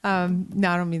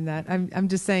 I don't mean that. I'm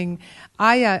just saying,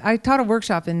 I taught a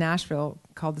workshop in Nashville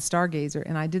called The Stargazer,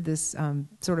 and I did this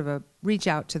sort of a reach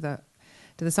out to the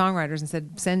songwriters and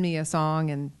said, send me a song,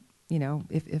 and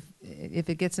if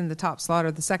it gets in the top slot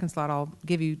or the second slot, I'll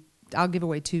give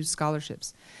away 2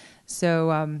 scholarships.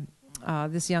 So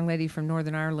this young lady from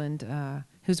Northern Ireland,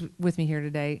 who's with me here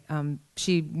today,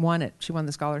 she won it. She won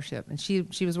the scholarship. And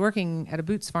she was working at a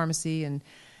Boots pharmacy and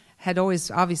had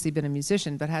always obviously been a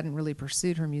musician, but hadn't really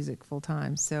pursued her music full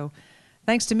time. So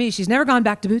thanks to me, she's never gone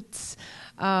back to Boots.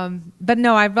 But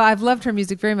no, I've loved her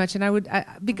music very much.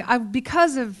 And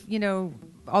because of,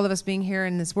 all of us being here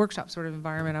in this workshop sort of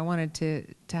environment, I wanted to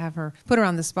have her, put her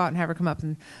on the spot and have her come up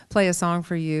and play a song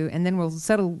for you, and then we'll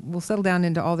settle down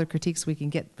into all the critiques we can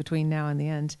get between now and the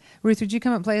end. Ruth, would you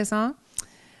come up and play a song?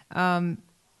 And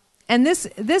this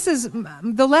is,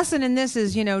 the lesson in this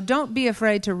is, don't be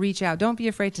afraid to reach out. Don't be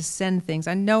afraid to send things.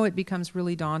 I know it becomes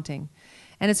really daunting.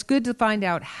 And it's good to find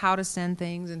out how to send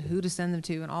things and who to send them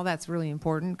to, and all that's really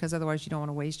important, because otherwise you don't want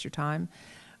to waste your time.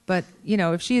 But,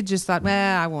 if she had just thought,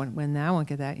 I won't win that, I won't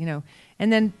get that,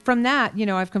 And then from that,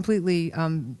 I've completely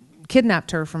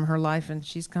kidnapped her from her life, and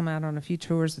she's come out on a few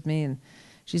tours with me, and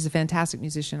she's a fantastic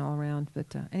musician all around.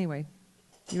 But anyway,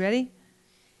 you ready?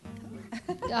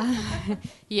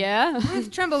 Yeah.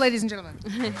 Ruth Trumbull, ladies and gentlemen.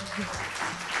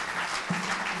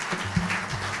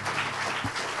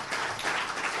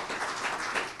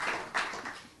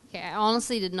 Okay, I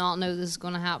honestly did not know this was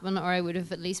going to happen, or I would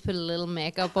have at least put a little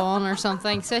makeup on or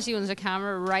something, especially when there's a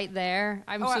camera right there.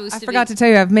 I forgot to tell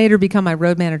you, I've made her become my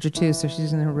road manager too, so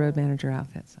she's in her road manager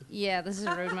outfit. So. Yeah, this is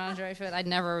a road manager outfit. I'd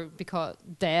never be caught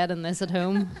dead in this at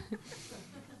home.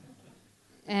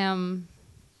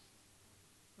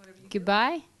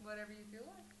 Goodbye? Whatever you feel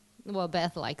like. Well,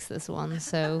 Beth likes this one,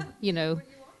 so, I'm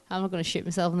not going to shoot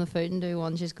myself in the foot and do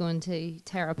one she's going to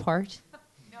tear apart.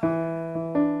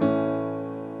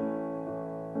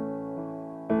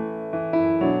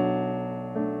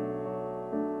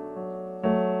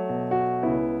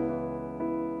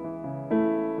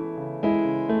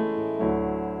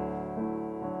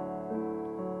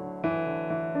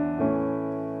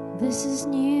 This is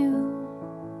new,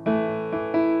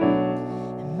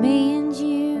 and me and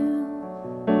you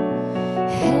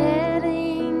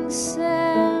heading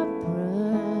separate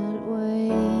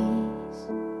ways.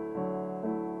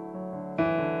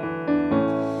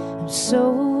 I'm so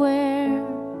aware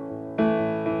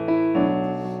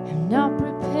I'm not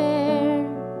prepared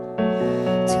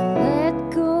to let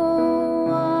go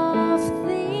of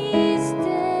these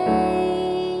days.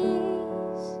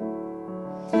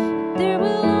 There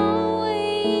will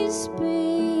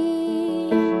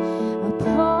be a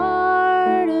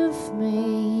part of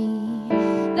me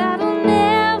that'll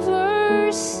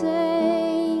never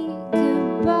say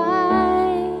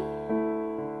goodbye.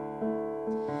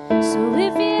 So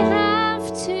if you have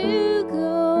to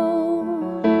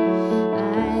go,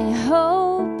 I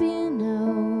hope you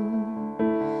know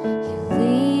you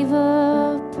leave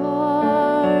a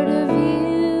part of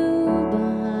you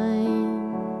behind,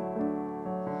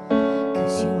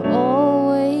 'cause you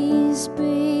always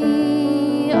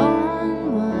be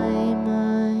on my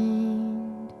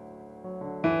mind.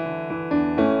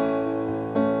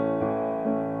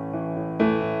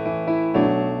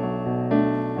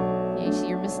 Yeah, you see,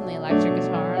 you're missing the electric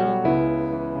guitar and all.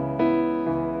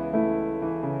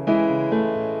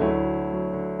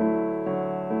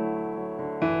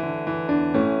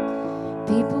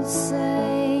 People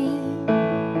say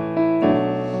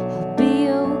I'll be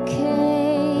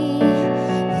okay,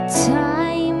 the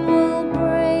time will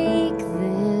break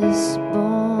this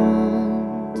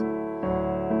bond.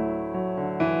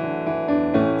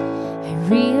 I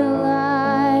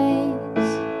realize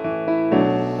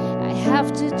I have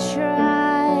to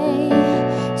try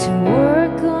to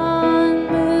work on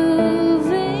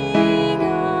moving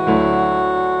on,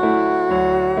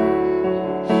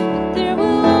 but there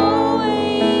will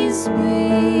always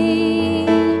be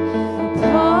a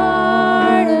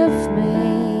part of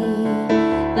me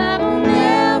that'll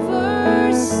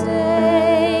never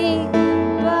say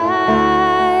goodbye.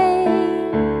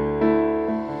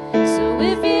 So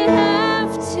if you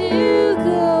have to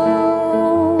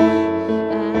go,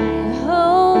 I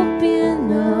hope you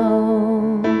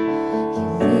know you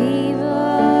leave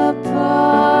a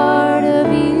part of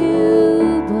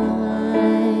you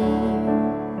behind,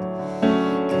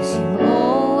 'cause you'll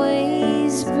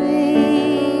always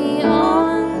be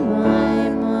on my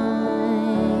mind.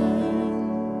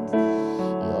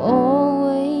 You'll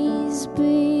always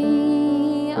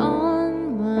be on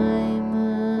my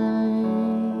mind.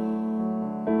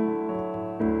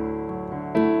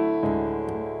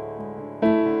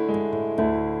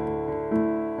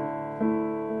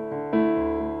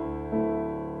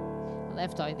 I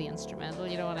left out the instrumental.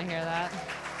 You don't want to hear that.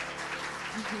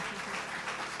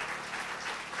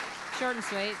 Short and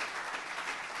sweet.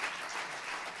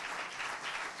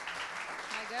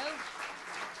 Can I go?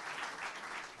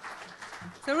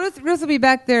 So Ruth will be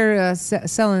back there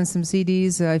selling some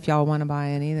CDs if y'all want to buy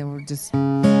any. Then we'll just,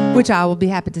 which I will be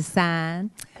happy to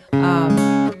sign.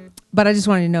 But I just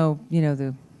wanted to know,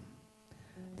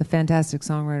 the fantastic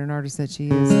songwriter and artist that she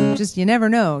is. Just you never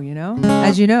know,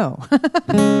 as you know.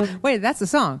 Wait, that's the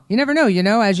song. You never know,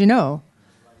 as you know.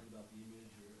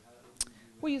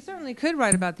 Well, you certainly could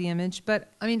write about the image,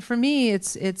 but I mean, for me,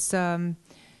 it's to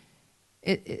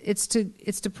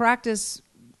practice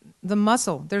the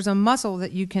muscle. There's a muscle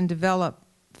that you can develop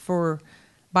for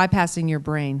bypassing your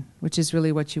brain, which is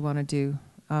really what you want to do.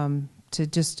 To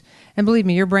just, and believe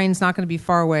me, your brain's not going to be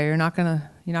far away. You're not going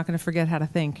to forget how to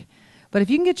think. But if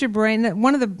you can get your brain,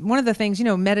 one of the things,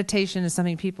 meditation is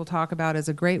something people talk about as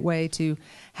a great way to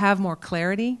have more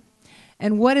clarity.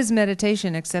 And what is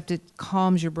meditation except it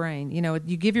calms your brain?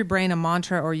 You give your brain a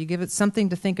mantra or you give it something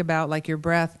to think about, like your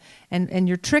breath, and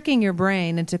you're tricking your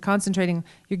brain into concentrating.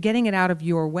 You're getting it out of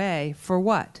your way for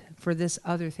what? For this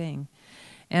other thing.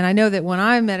 And I know that when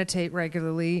I meditate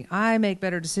regularly, I make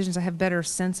better decisions. I have better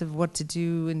sense of what to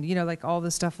do. And, like all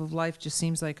the stuff of life just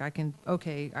seems like I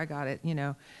got it,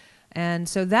 And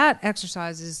so that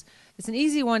exercise it's an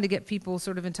easy one to get people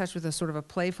sort of in touch with a sort of a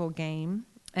playful game.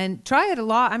 And try it a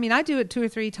lot. I mean, I do it 2 or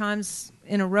 3 times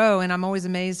in a row, and I'm always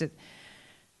amazed at,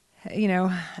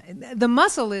 the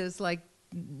muscle is like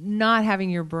not having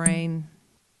your brain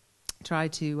try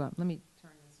to, let me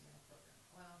turn this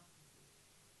program.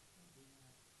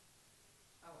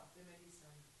 There may be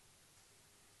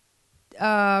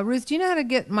some. Ruth, do you know how to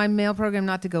get my mail program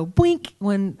not to go boink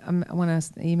when an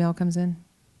email comes in?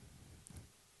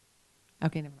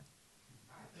 Okay, never mind.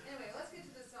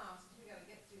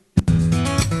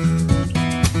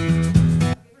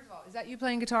 Is that you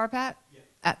playing guitar, Pat? Yeah.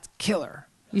 That's killer.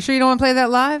 You sure you don't want to play that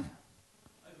live?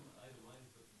 I don't mind.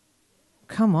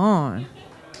 Come on.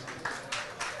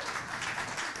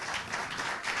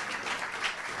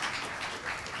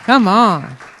 Come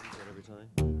on.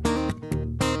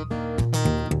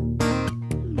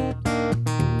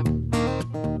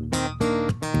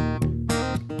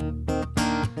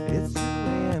 It's 2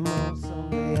 a.m. on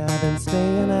Sunday. I've been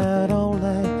staying out all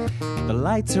night. The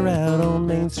lights are out on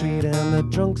Main Street and the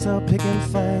drunks are picking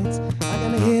fights. I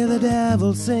can hear the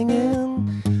devil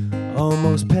singing,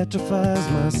 almost petrifies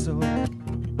my soul.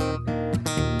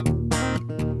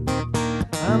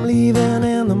 I'm leaving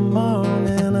in the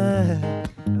morning,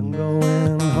 I'm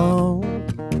going home.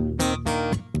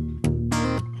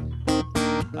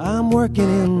 I'm working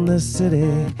in the city,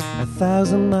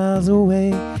 1,000 miles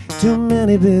away. Too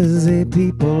many busy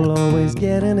people always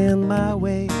getting in my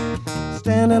way.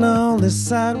 Standing on this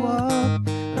sidewalk,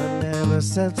 I never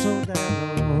said so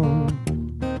down.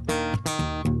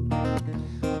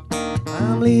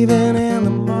 I'm leaving in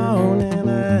the morning,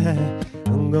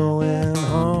 I'm going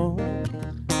home.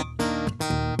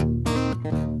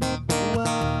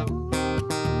 Wow.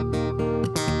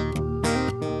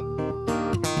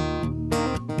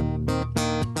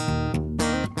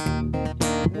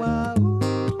 Wow.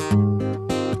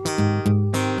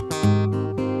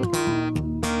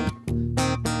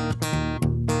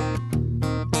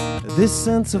 This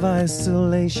sense of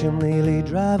isolation nearly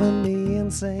driving me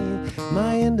insane.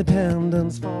 My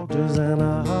independence falters and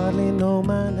I hardly know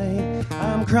my name.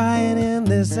 I'm crying in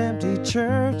this empty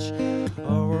church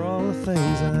over all the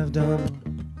things I've done.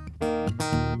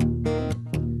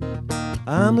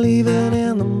 I'm leaving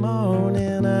in the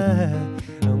morning,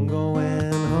 I'm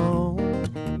going home.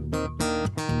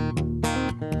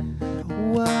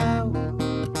 Wow.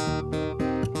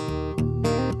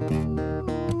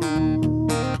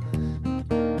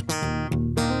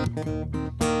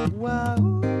 Wow.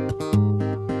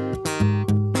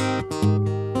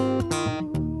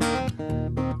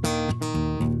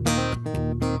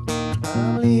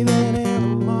 I'm leaving in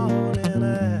the morning,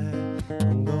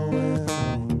 I'm going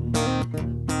home.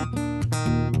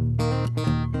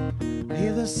 I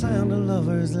hear the sound of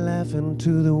lovers laughing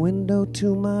to the window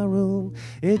to my room.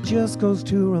 It just goes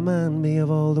to remind me of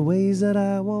all the ways that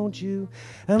I want you.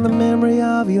 And the memory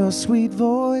of your sweet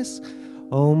voice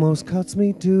almost cuts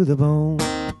me to the bone.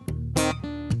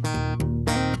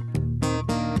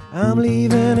 I'm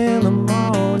leaving in the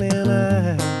morning,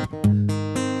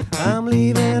 I'm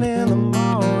leaving in the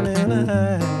morning,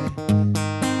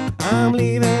 I'm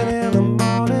leaving in the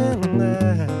morning,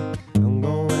 I'm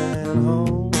going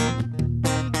home.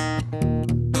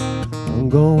 I'm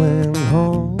going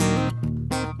home.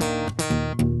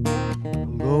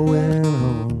 I'm going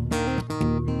home.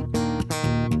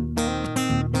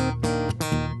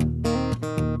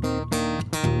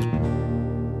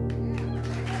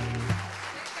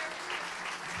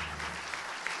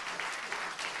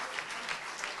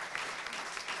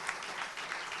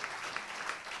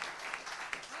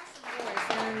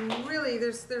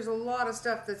 There's a lot of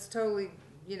stuff that's totally,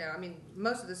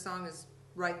 most of the song is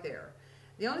right there.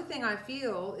 The only thing I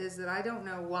feel is that I don't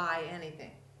know why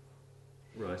anything.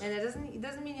 Right. And it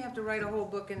doesn't mean you have to write a whole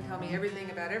book and tell me everything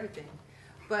about everything.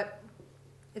 But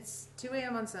It's 2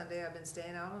 a.m. on Sunday. I've been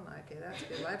staying out all night. Okay, that's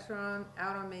good. Lights are on,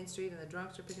 out on Main Street, and the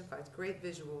drunks are picking fights. Great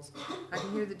visuals. I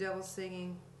can hear the devil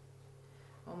singing.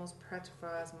 Almost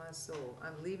petrifies my soul.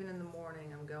 I'm leaving in the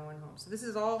morning. I'm going home. So this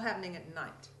is all happening at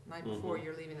night. Night before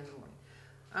you're leaving in the morning.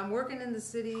 I'm working in the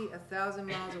city 1,000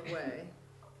 miles away.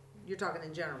 You're talking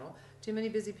in general. Too many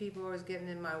busy people always getting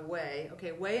in my way.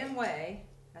 Okay, way and way.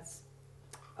 That's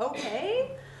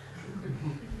okay.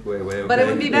 Way, okay. But it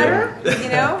would be better, you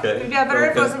know? Okay. It would be better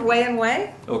if it wasn't way and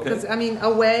way. Okay. Because, I mean,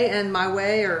 away and my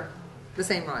way are the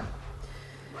same rhyme.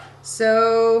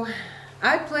 So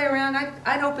I'd play around.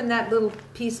 I'd open that little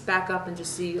piece back up and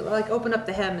just see, like open up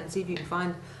the hem and see if you can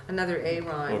find another A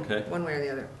rhyme, one way or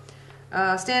the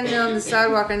other. Standing on the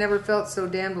sidewalk, I never felt so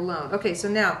damned alone. Okay, so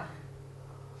now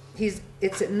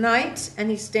it's at night and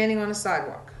he's standing on a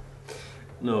sidewalk.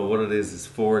 No, what it is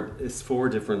four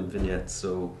different vignettes.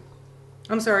 So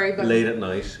I'm sorry, but late at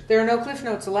night. There are no cliff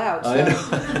notes allowed. So I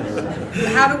know.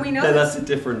 how do we know? That's a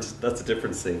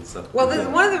different scene. So well,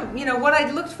 one of the what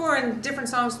I looked for in different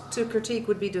songs to critique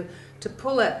would be to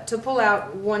pull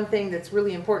out one thing that's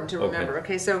really important to remember.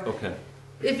 Okay, so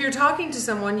if you're talking to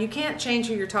someone, you can't change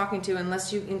who you're talking to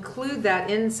unless you include that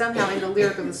somehow in the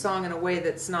lyric of the song in a way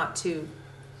that's not too,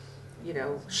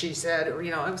 she said,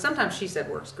 or sometimes she said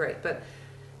works great, but.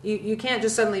 You can't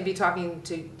just suddenly be talking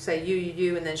to, say,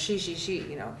 you, and then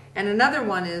she, And another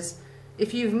one is,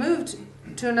 if you've moved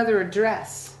to another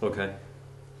address. Okay.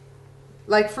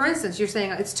 Like, for instance, you're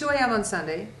saying, it's 2 a.m. on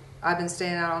Sunday. I've been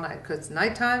staying out all night because it's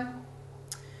nighttime.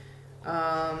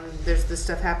 There's this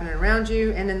stuff happening around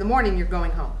you. And in the morning, you're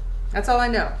going home. That's all I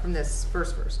know from this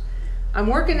first verse. I'm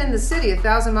working in the city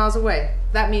 1,000 miles away.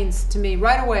 That means, to me,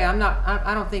 right away,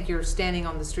 I don't think you're standing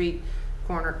on the street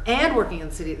corner and working in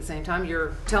the city at the same time.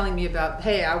 You're telling me about,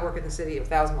 hey, I work in the city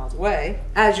 1,000 miles away,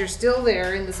 as you're still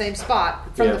there in the same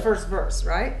spot from the first verse,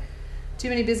 right? Too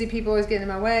many busy people always getting in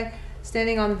my way.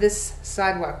 Standing on this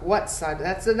sidewalk. What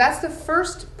sidewalk? That's the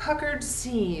first puckered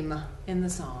seam in the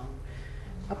song.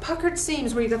 A puckered seam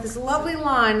is where you got this lovely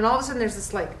line, and all of a sudden there's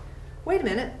this wait a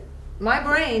minute. My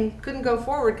brain couldn't go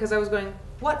forward because I was going,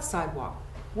 what sidewalk?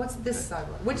 What's this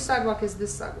sidewalk? Which sidewalk is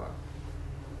this sidewalk?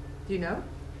 Do you know?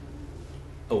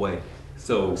 Away.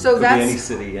 So that's be any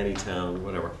city, any town,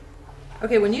 whatever.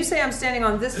 Okay, when you say I'm standing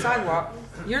on this sidewalk,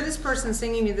 you're this person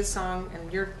singing me this song,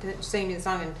 and you're singing me the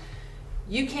song, and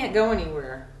you can't go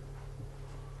anywhere.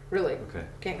 Really. Okay.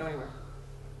 Can't go anywhere.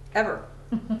 Ever.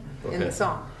 In the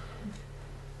song.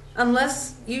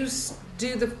 Unless you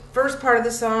do the first part of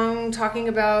the song talking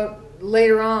about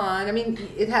later on. I mean,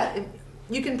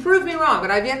 you can prove me wrong,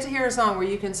 but I've yet to hear a song where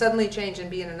you can suddenly change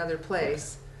and be in another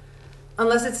place.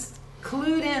 Unless it's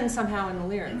clued in somehow in the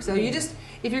lyric. So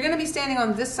if you're going to be standing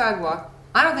on this sidewalk,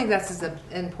 I don't think that's as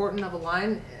important of a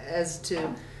line as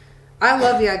to, I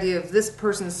love the idea of this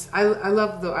person's, I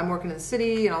love I'm working in the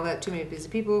city and all that, too many busy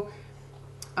people.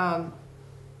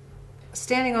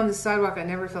 Standing on this sidewalk, I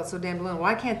never felt so damned alone.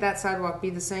 Why can't that sidewalk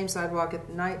be the same sidewalk at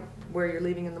night where you're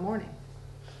leaving in the morning?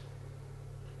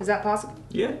 Is that possible?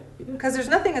 Yeah. Because there's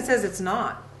nothing that says it's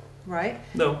not. Right?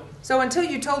 No. So until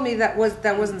you told me that wasn't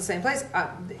the same place,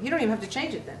 you don't even have to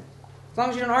change it then. As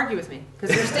long as you don't argue with me.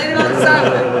 Because you're standing on the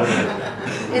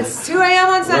sidewalk. It's 2 a.m.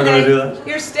 on Sunday. Do that.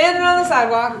 You're standing on the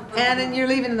sidewalk, and then you're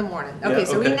leaving in the morning. Okay,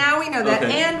 so we know that.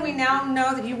 Okay. And we now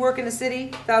know that you work in a city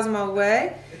 1,000 miles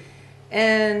away.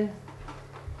 And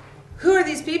who are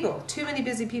these people? Too many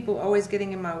busy people always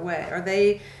getting in my way. Are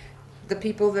they the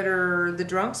people that are the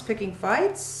drunks picking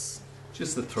fights?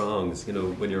 Just the throngs,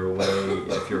 when you're away,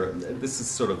 this is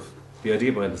sort of, the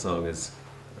idea behind the song is,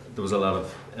 there was a lot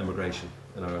of emigration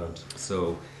in Ireland,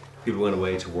 so people went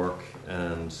away to work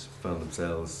and found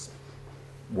themselves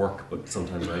but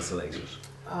sometimes isolated.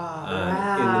 In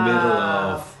the middle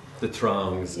of the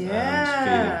throngs and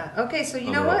feeling. Okay, so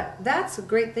you know what? That's a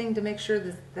great thing to make sure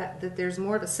that there's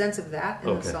more of a sense of that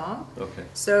in the song. Okay.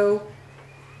 So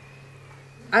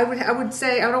I would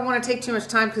say, I don't want to take too much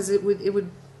time because it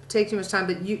would take too much time,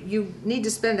 but you need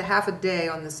to spend a half a day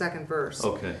on the second verse.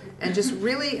 Okay. And just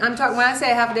really, when I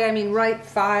say a half a day, I mean write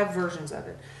 5 versions of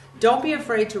it. Don't be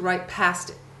afraid to write past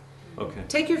it. Okay.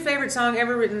 Take your favorite song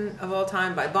ever written of all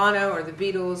time by Bono or the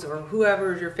Beatles or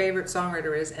whoever your favorite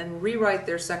songwriter is and rewrite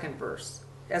their second verse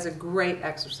as a great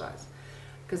exercise.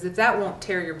 Because if that won't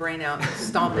tear your brain out and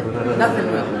stomp it, nothing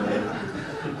will.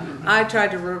 I tried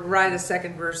to write a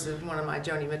second verse of one of my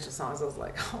Joni Mitchell songs. I was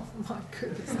like, oh my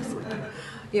goodness.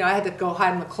 I had to go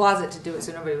hide in the closet to do it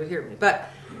so nobody would hear me. But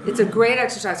it's a great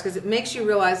exercise because it makes you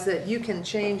realize that you can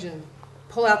change and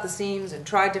pull out the seams and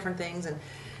try different things. And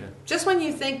just when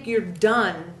you think you're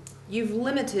done, you've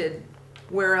limited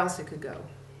where else it could go.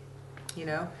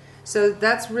 So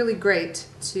that's really great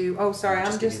to. Oh, sorry,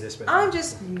 I'm just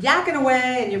yakking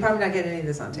away, and you're probably not getting any of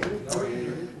this on tape.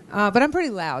 But I'm pretty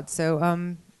loud, so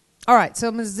all right. So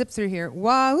I'm gonna zip through here.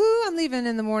 Wahoo! I'm leaving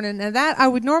in the morning, and that I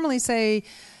would normally say,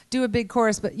 do a big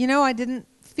chorus, but I didn't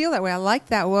feel that way. I liked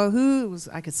that wahoo.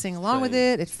 I could sing along with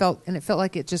it. It felt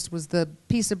like it just was the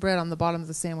piece of bread on the bottom of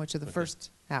the sandwich of the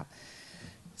first half.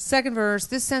 Second verse,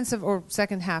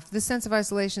 second half, this sense of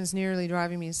isolation is nearly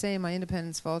driving me insane. My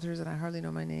independence falters and I hardly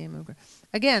know my name.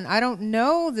 Again, I don't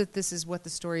know that this is what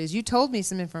the story is. You told me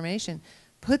some information.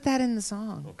 Put that in the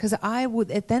song, because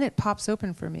then it pops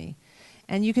open for me.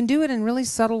 And you can do it in really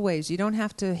subtle ways. You don't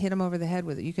have to hit them over the head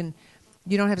with it. You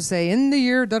don't have to say, in the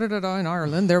year da-da-da-da in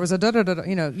Ireland, there was a da-da-da-da.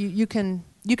 You can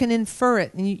infer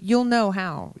it, and you'll know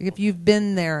how, if you've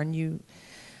been there and you...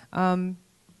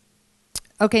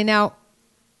 Okay, now...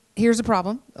 Here's a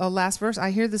problem. Last verse.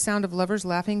 I hear the sound of lovers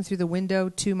laughing through the window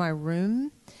to my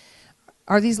room.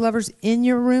 Are these lovers in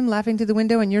your room laughing through the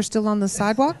window and you're still on the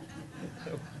sidewalk?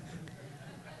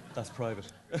 That's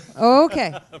private.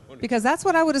 Okay. Because that's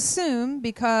what I would assume,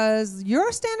 because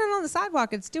you're standing on the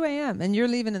sidewalk. It's 2 a.m. and you're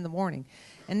leaving in the morning.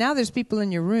 And now there's people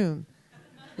in your room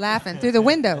laughing through the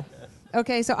window.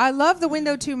 Okay, so I love the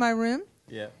window to my room.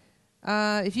 Yeah.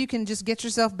 If you can just get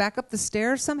yourself back up the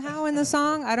stairs somehow in the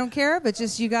song, I don't care. But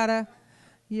just you can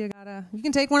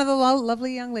take one of the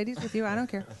lovely young ladies with you. I don't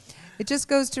care. It just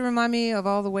goes to remind me of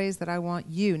all the ways that I want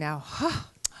you. Now,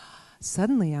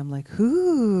 suddenly I'm like,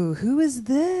 who is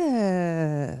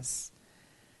this?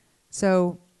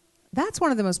 So that's one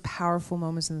of the most powerful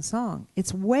moments in the song.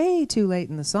 It's way too late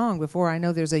in the song before I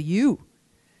know there's a you.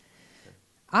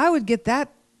 I would get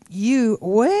that you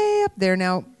way up there.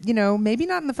 Now, maybe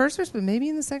not in the first verse, but maybe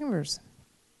in the second verse.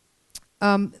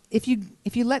 If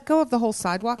you let go of the whole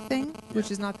sidewalk thing,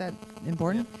 which is not that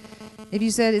important, if you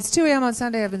said, it's 2 a.m. on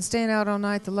Sunday, I've been staying out all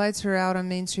night, the lights are out on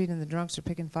Main Street and the drunks are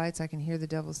picking fights, I can hear the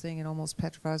devil sing, it almost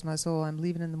petrifies my soul, I'm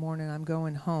leaving in the morning, I'm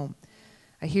going home.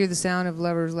 I hear the sound of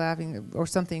lovers laughing or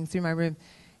something through my room.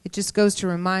 It just goes to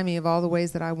remind me of all the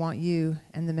ways that I want you,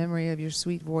 and the memory of your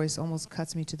sweet voice almost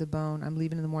cuts me to the bone. I'm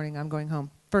leaving in the morning, I'm going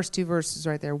home. First two verses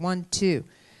right there. 1, 2.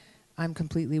 I'm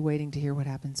completely waiting to hear what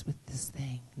happens with this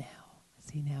thing now.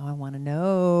 See, now I want to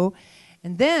know.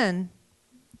 And then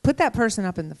put that person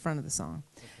up in the front of the song.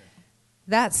 Okay.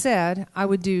 That said, I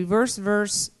would do verse,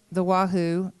 the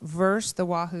wahoo, verse, the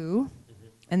wahoo,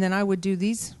 and then I would do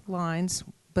these lines,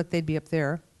 but they'd be up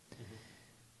there.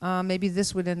 Maybe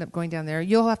this would end up going down there.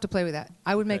 You'll have to play with that.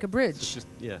 I would make a bridge.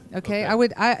 Okay.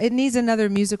 It needs another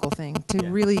musical thing to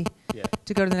really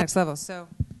to go to the next level. So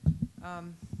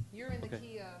you're in the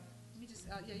key of. Let me just.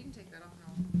 You can take that off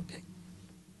now. Okay.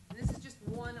 And this is just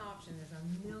one option. There's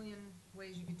a million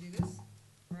ways you could do this,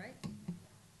 right?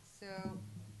 So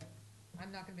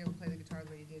I'm not going to be able to play the guitar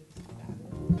the way you did.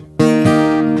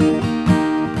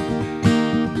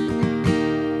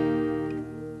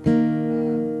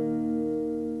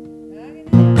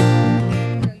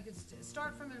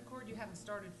 Start from a chord you haven't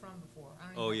started from before.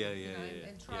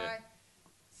 And try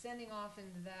sending off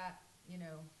into that,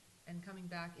 and coming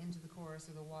back into the chorus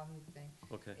or the wahoo thing.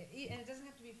 Okay. And it doesn't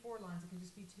have to be 4 lines. It can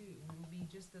just be 2. And it'll be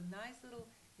just a nice little,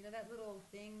 that little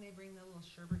thing they bring, the little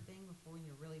sherbet thing before when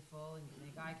you're really full and you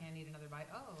think, I can't eat another bite.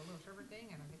 Oh, a little sherbet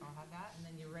thing, and I think I'll have that. And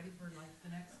then you're ready for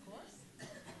the next chorus.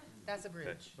 That's a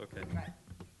bridge. Okay. Right.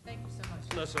 Thank you so much.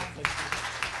 No, sir.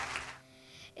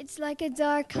 It's like a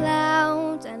dark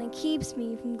cloud and it keeps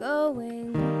me from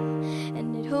going,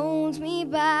 and it holds me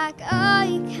back.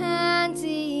 I can't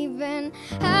even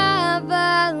have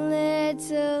a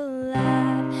little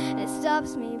laugh. It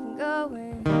stops me from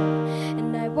going,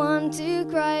 and I want to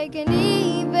cry. I can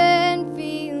even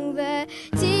feel the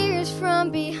tears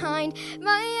from behind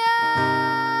my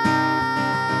eyes.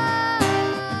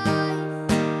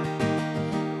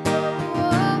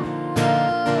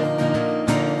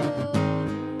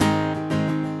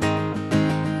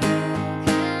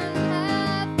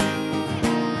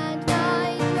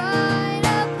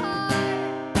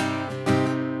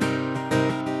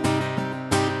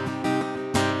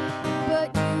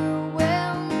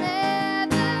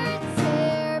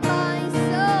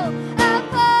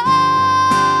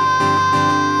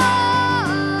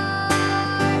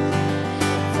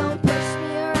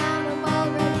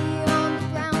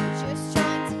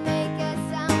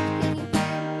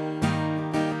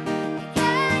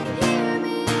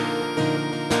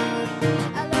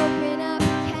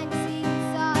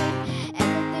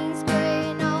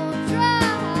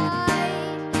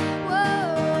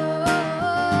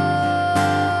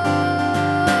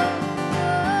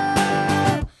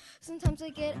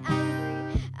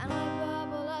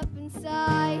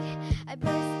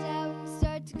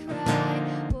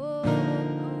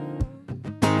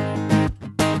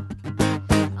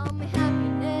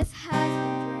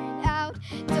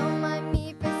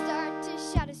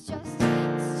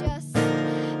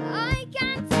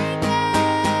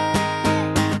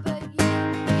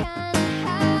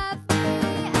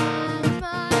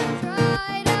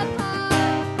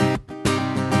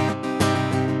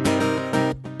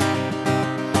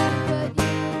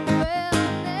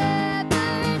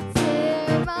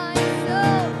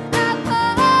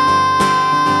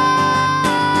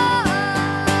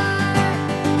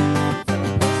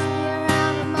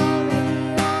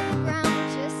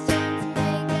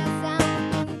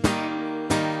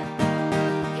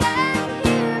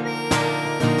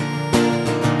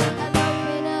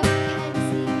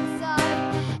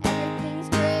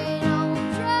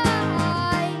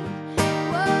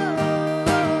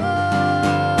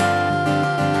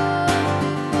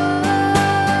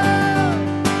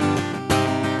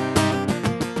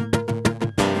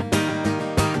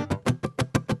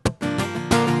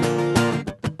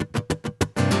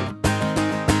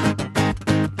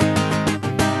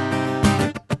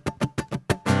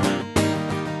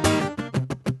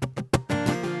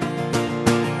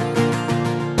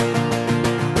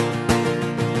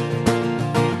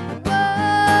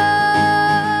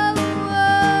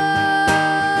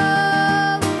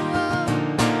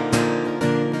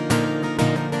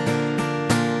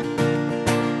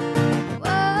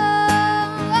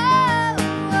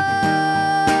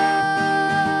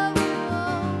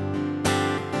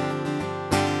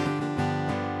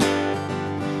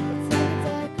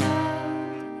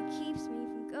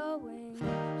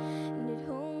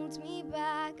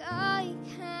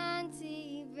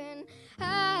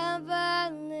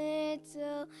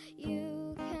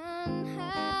 You can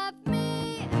have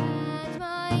me as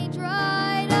my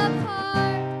dried up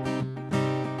heart,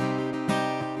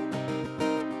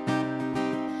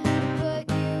 but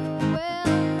you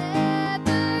will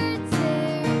never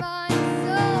tear my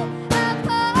soul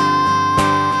apart.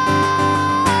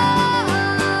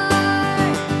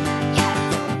 Yes,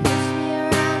 don't push me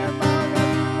around, I'm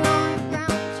already on the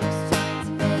ground, just trying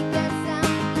to make that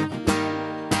sound.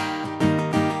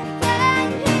 Can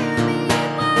you hear me?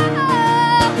 Whoa,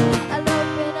 I'll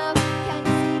open up, can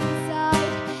you see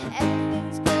inside?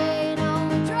 Everything's great, all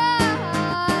dry.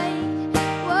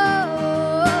 Whoa,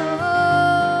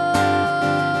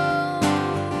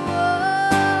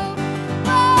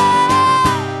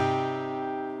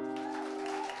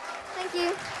 thank you.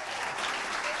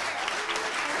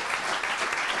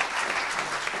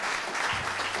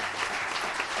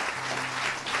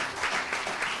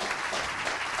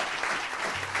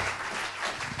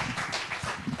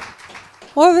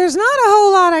 Well, there's not a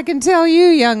whole lot I can tell you,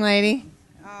 young lady.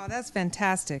 Oh, that's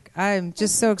fantastic. I'm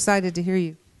just so excited to hear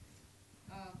you.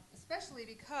 Especially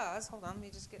because, hold on, let me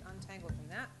just get untangled from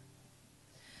that.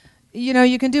 You know,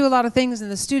 you can do a lot of things in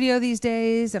the studio these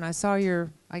days, and I saw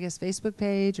your, I guess, Facebook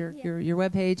page or your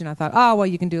web page, and I thought, oh, well,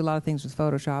 you can do a lot of things with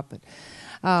Photoshop, but,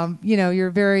 you know, you're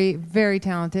very, very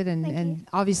talented and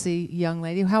obviously young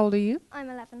lady. How old are you? I'm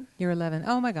 11. You're 11.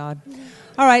 Oh, my God.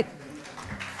 All right.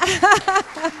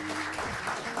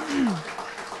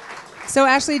 So,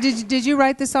 Ashley, did you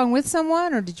write this song with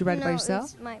someone, or did you write it by No,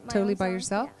 yourself? it's my Totally own by song,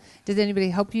 yourself? yeah. Did anybody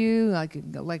help you,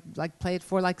 like play it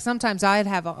for? Like sometimes I'd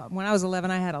have when I was 11,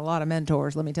 I had a lot of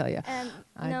mentors. Let me tell you.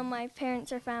 No, my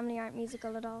parents or family aren't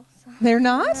musical at all. So. They're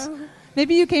not? No.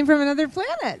 Maybe you came from another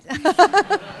planet.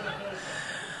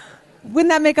 Wouldn't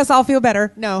that make us all feel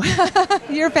better? No.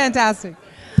 You're fantastic.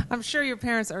 I'm sure your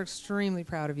parents are extremely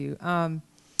proud of you.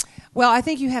 Well, I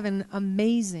think you have an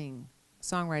amazing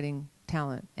songwriting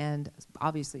talent and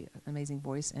obviously an amazing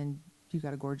voice, and you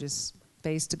got a gorgeous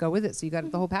face to go with it, so you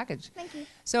got the whole package. Thank you.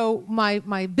 So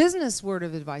my business word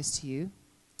of advice to you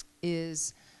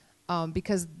is,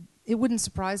 because it wouldn't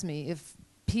surprise me if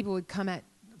people would come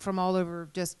from all over,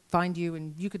 just find you,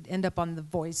 and you could end up on The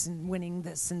Voice and winning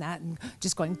this and that and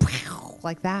just going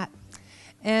like that.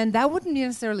 And that wouldn't be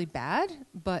necessarily bad,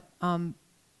 but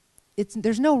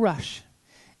there's no rush.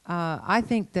 I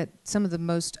think that some of the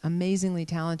most amazingly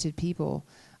talented people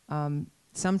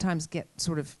sometimes get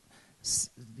sort of,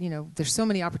 you know, there's so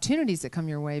many opportunities that come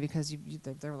your way because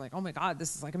they're like, oh my God,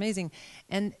 this is like amazing.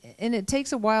 And it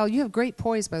takes a while. You have great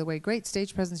poise, by the way, great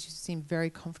stage presence. You seem very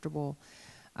comfortable.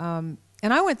 And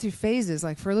I went through phases.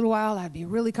 Like for a little while, I'd be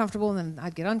really comfortable, and then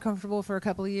I'd get uncomfortable for a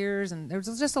couple of years. And there was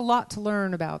just a lot to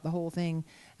learn about the whole thing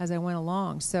as I went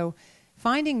along. So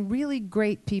finding really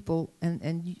great people,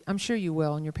 and I'm sure you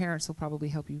will, and your parents will probably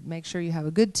help you make sure you have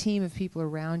a good team of people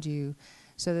around you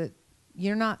so that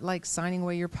you're not like signing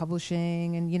away your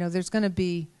publishing. And, you know, there's going to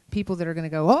be people that are going to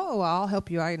go, oh, I'll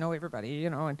help you. I know everybody, you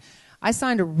know. And I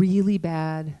signed a really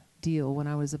bad deal when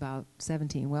I was about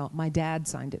 17. Well, my dad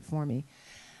signed it for me.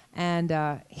 And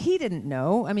he didn't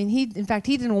know. I mean, in fact,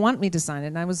 he didn't want me to sign it.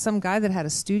 And I was some guy that had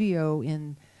a studio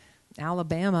in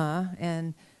Alabama.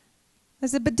 And I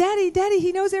said, but Daddy,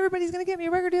 he knows everybody's going to get me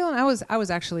a record deal. And I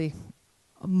was actually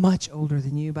much older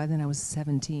than you. By then I was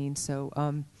 17. So,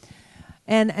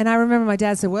 and I remember my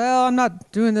dad said, well, I'm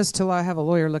not doing this till I have a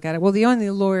lawyer look at it. Well, the only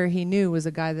lawyer he knew was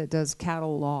a guy that does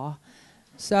cattle law.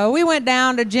 So we went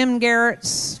down to Jim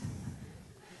Garrett's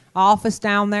office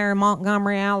down there in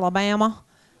Montgomery, Alabama.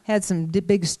 Had some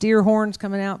big steer horns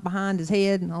coming out behind his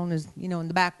head and on his, you know, in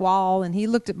the back wall. And he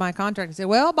looked at my contract and said,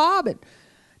 well, Bob, it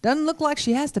doesn't look like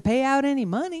she has to pay out any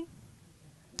money.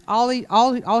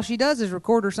 All she does is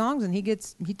record her songs, and he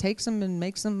takes them and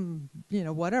makes them, you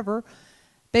know, whatever.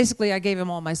 Basically, I gave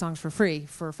him all my songs for free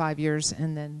for 5 years,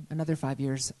 and then another 5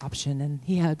 years option. And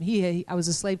I was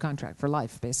a slave contract for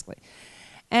life, basically.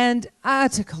 And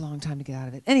it took a long time to get out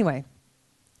of it. Anyway,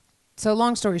 so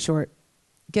long story short,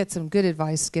 get some good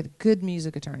advice, get a good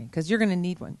music attorney, because you're going to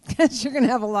need one, because you're going to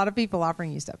have a lot of people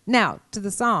offering you stuff. Now, to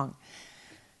the song.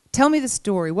 Tell me the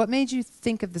story. What made you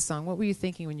think of the song? What were you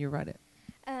thinking when you wrote it?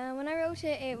 When I wrote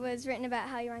it, it was written about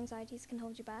how your anxieties can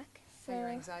hold you back. So, how your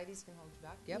anxieties can hold you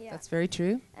back. Yep, yeah. That's very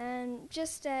true. And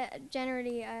just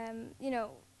generally, you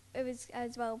know, it was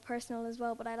as well personal as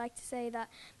well, but I like to say that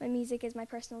my music is my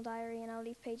personal diary, and I'll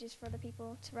leave pages for other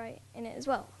people to write in it as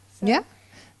well. So. Yeah,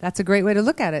 that's a great way to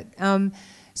look at it.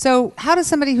 So how does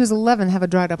somebody who's 11 have a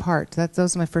dried up heart?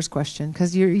 That's my first question,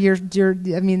 because you're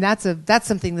I mean, that's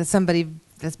something that somebody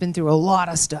that's been through a lot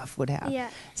of stuff would have. Yeah.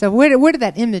 So where did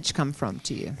that image come from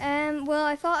to you? Well,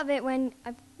 I thought of it when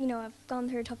I've gone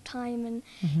through a tough time, and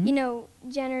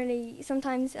generally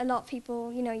sometimes a lot of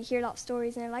people, you hear a lot of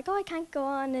stories and they're like, oh, I can't go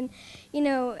on, and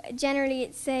generally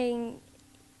it's saying,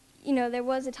 there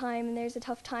was a time and there's a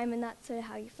tough time, and that's sort of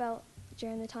how you felt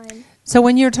during the time. So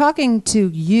when you're talking to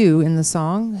you in the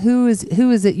song, who is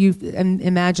it you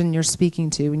imagine you're speaking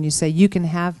to when you say, you can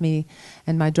have me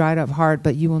and my dried up heart,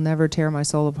 but you will never tear my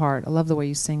soul apart? I love the way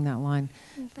you sing that line.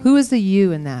 Who is the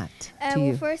you in that to you?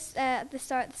 Well, first, at the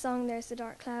start of the song, there's the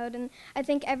dark cloud, and I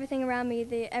think everything around me,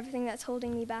 everything that's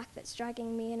holding me back, that's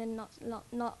dragging me in and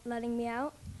not letting me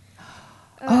out.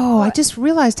 I just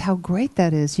realized how great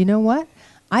that is. You know what?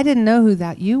 I didn't know who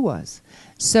that you was.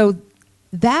 So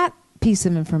that piece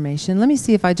of information, let me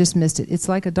see if I just missed it. It's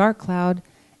like a dark cloud,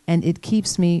 and it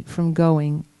keeps me from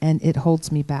going, and it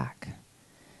holds me back.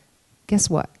 Guess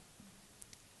what?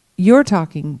 You're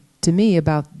talking to me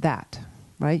about that,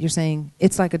 right? You're saying,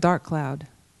 it's like a dark cloud,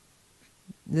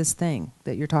 this thing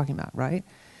that you're talking about, right?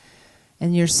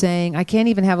 And you're saying, I can't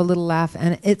even have a little laugh,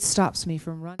 and it stops me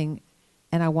from running,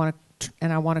 and I want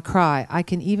to cry. I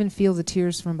can even feel the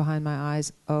tears from behind my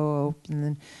eyes. Oh, and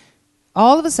then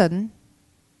all of a sudden,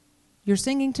 you're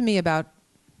singing to me about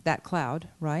that cloud,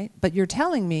 right? But you're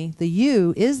telling me the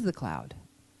you is the cloud,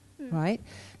 right?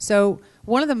 So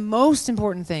one of the most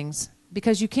important things,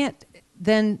 because you can't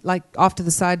then, like, off to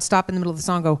the side, stop in the middle of the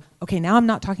song, go, okay, now I'm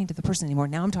not talking to the person anymore.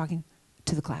 Now I'm talking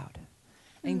to the cloud.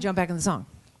 And you jump back in the song.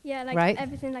 Yeah, like right?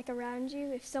 Everything like around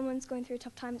you. If someone's going through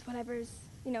tough times, whatever's,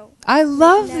 I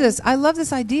love this. I love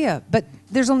this idea. But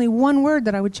there's only one word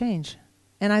that I would change.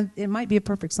 And it might be a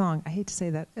perfect song. I hate to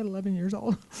say that at 11 years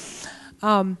old.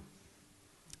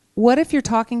 What if you're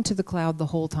talking to the cloud the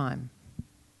whole time?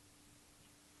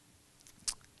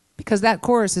 Because that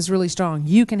chorus is really strong.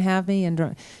 You can have me,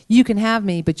 you can have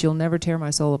me, but you'll never tear my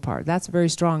soul apart. That's very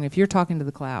strong if you're talking to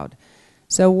the cloud.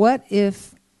 So what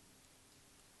if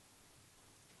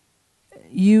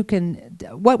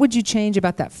what would you change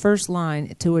about that first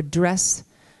line to address,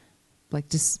 like,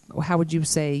 just how would you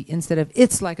say, instead of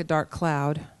it's like a dark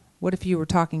cloud, what if you were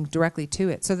talking directly to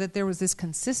it, so that there was this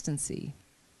consistency?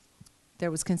 There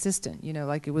was consistent,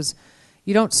 like it was,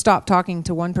 you don't stop talking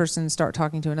to one person and start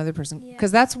talking to another person,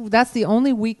 because that's the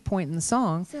only weak point in the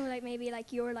song. So like maybe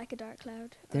like you're like a dark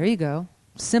cloud. There you go.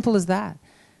 Simple as that.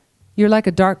 You're like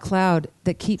a dark cloud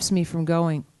that keeps me from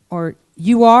going, or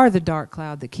you are the dark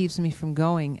cloud that keeps me from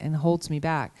going and holds me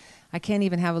back. I can't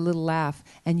even have a little laugh,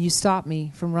 and you stop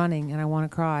me from running, and I want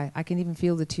to cry. I can even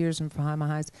feel the tears from behind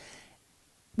my eyes.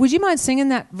 Would you mind singing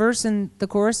that verse in the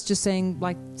chorus, just saying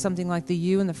like something like the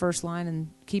you in the first line and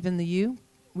keeping the you?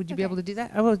 Would you be able to do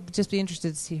that? I would just be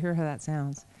interested to hear how that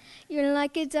sounds. You're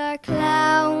like a dark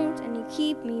cloud, and you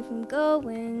keep me from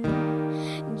going,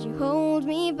 and you hold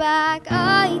me back.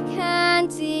 I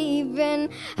can't even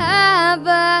have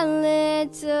a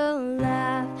little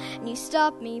laugh, and you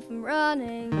stop me from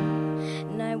running,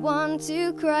 and I want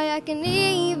to cry. I can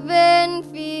even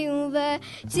feel the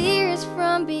tears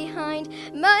from behind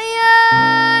my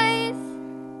eyes.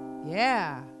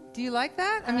 Yeah. Do you like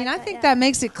that? I think that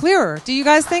makes it clearer. Do you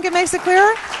guys think it makes it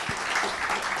clearer?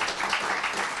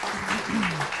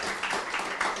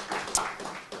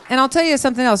 And I'll tell you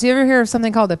something else. You ever hear of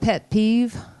something called a pet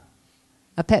peeve?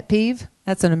 A pet peeve?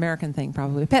 That's an American thing,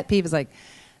 probably. A pet peeve is like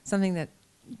something that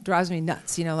drives me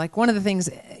nuts. Like one of the things,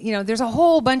 there's a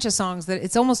whole bunch of songs that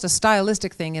it's almost a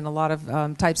stylistic thing in a lot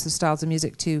of types of styles of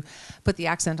music to put the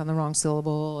accent on the wrong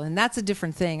syllable, and that's a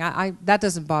different thing. That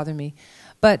doesn't bother me.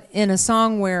 But in a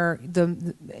song where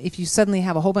if you suddenly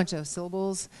have a whole bunch of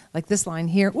syllables, like this line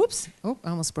here, whoops, I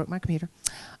almost broke my computer.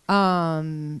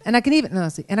 And I can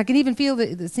even feel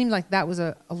that it seemed like that was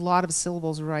a lot of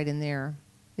syllables right in there.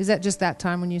 Is that just that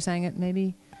time when you sang it?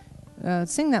 Maybe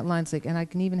sing that line, like, and I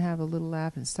can even have a little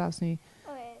laugh, and it stops me.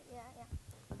 Oh yeah.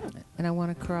 And I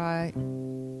want to cry.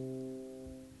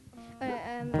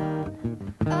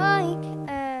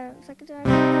 It's like a dark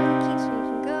cloud, keeps me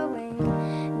from going,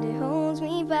 and it holds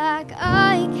me back.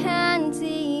 I can't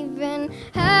even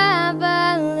have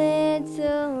a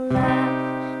little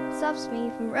laugh. It stops me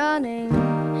from running,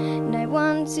 and I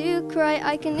want to cry.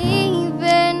 I can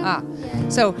even.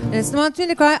 So it's wants me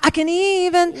to cry. I can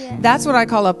even. Yeah. That's what I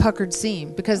call a puckered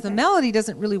seam, because the melody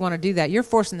doesn't really want to do that. You're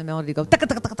forcing the melody to go,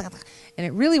 and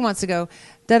it really wants to go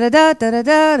da da da da da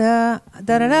da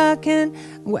da da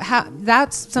da.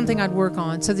 That's something I'd work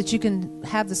on, so that you can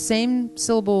have the same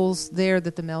syllables there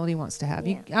that the melody wants to have.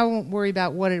 Yeah. I won't worry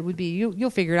about what it would be. You'll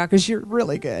figure it out, because you're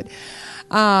really good.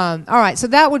 All right, so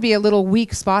that would be a little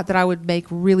weak spot that I would make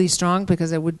really strong,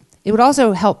 because it would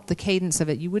also help the cadence of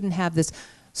it. You wouldn't have this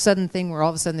sudden thing where all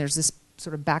of a sudden there's this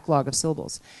sort of backlog of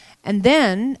syllables. And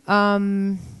then,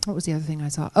 what was the other thing I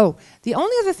saw? Oh, the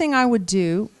only other thing I would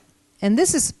do, and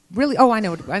this is really, I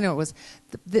know it was,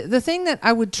 the thing that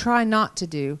I would try not to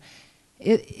do,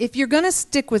 if you're going to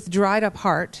stick with dried up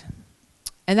heart,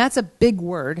 and that's a big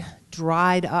word,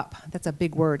 dried up, that's a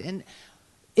big word, and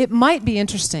it might be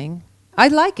interesting. I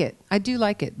like it. I do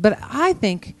like it. But I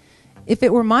think if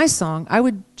it were my song, I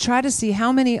would try to see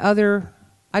how many other,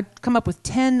 I'd come up with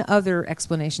 10 other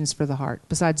explanations for the heart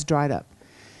besides dried up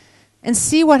and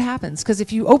see what happens. Because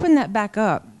if you open that back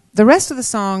up, the rest of the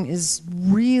song is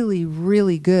really,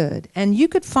 really good. And you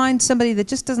could find somebody that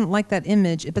just doesn't like that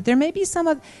image, but there may be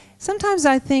sometimes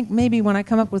I think maybe when I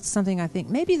come up with something, I think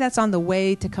maybe that's on the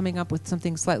way to coming up with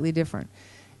something slightly different.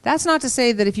 That's not to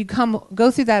say that if you go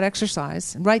through that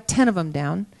exercise and write 10 of them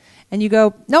down, and you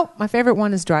go, nope, my favorite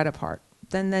one is dried up heart.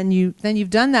 Then you've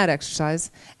done that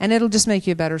exercise, and it'll just make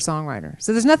you a better songwriter.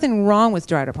 So there's nothing wrong with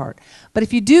dried up heart. But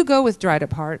if you do go with dried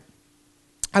up heart,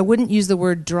 I wouldn't use the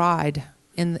word dried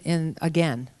in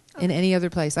any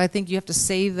other place. I think you have to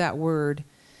save that word.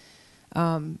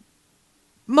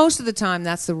 Most of the time,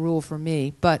 that's the rule for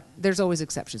me, but there's always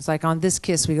exceptions. Like on This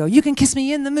Kiss, we go, you can kiss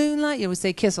me in the moonlight. You would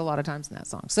say kiss a lot of times in that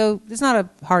song. So it's not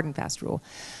a hard and fast rule.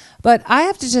 But I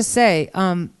have to just say,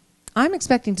 I'm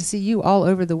expecting to see you all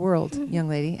over the world, young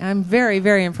lady. I'm very,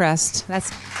 very impressed.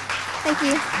 Thank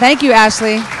you. Thank you,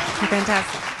 Ashley. You're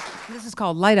fantastic. This is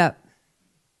called Light Up.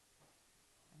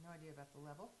 I have no idea about the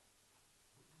level.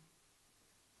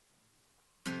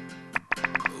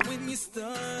 When you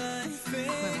start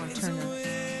Might turn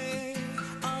it.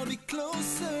 I'll be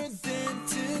closer than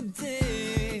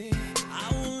today. I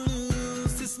won't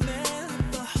lose this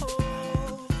map of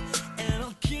hope, and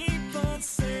I'll keep on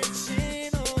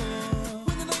searching on.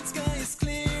 When the night sky is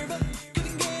clear, but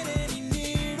couldn't get any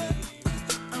nearer,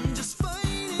 I'm just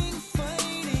fighting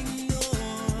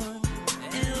on,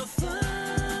 and I'll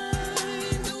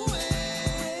find a way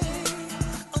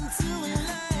until we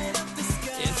light up the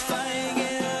sky. If I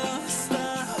get lost, I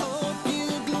hope you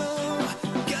glow,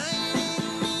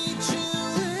 guiding me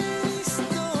through any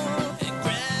storm, and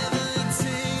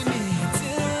gravitate me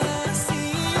till I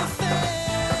see your face.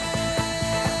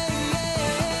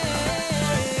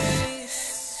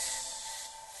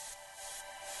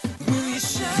 Will you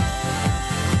shine?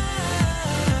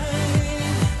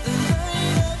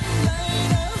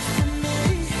 Light up for me.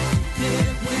 Yeah,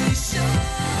 will you shine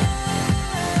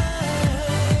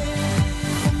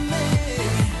for me?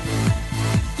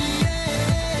 Yeah.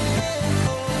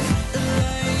 Oh,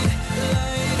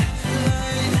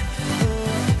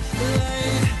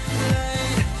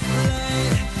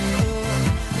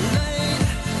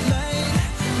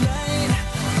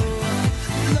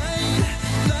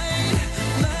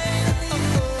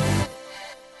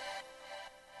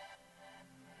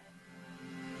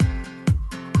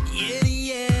 yeah, the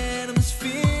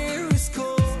atmosphere is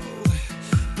cold,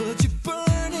 but you're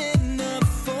burning up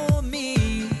for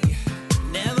me.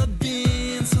 Never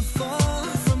been so far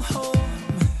from home,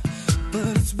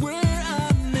 but it's where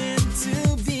I'm meant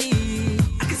to be.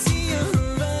 I can see your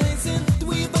horizon, the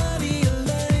way your body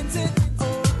aligns it.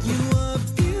 Oh, you are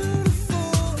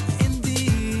beautiful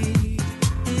indeed,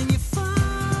 and you're far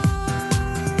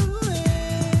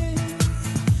away.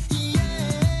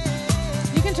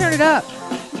 Yeah. You can turn it up.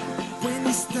 When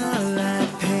the starlight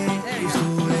paves the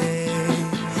way,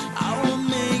 I will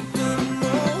make the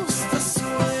most, I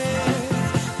swear.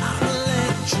 I'm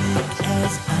electric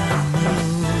as I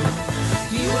move.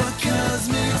 You are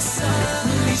cosmic sun,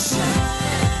 we shine.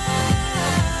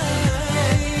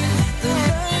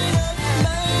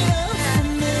 Light up for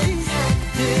me.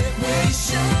 Yeah, we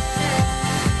shine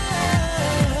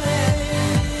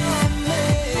for me.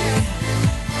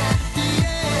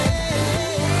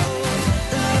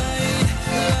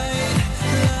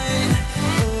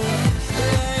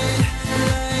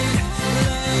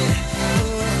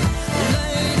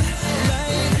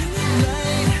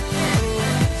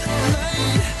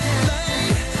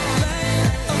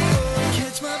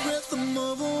 Catch my breath, I'm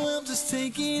overwhelmed, just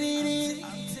taking it in.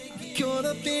 Caught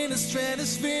up in a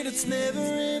stratosphere that's never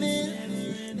ending.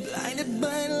 Blinded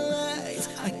by the lights,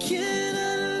 I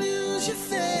cannot lose your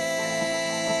face.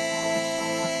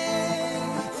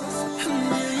 A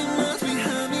million miles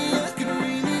behind me, I could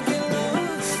really get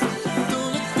lost.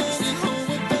 Don't look down, you hold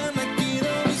me down like it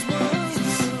always was.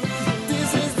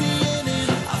 This is the ending,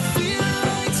 I feel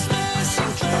like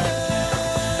smashing through.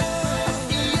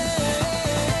 Yeah.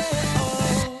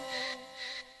 Oh.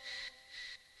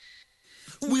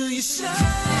 Will you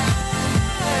shine?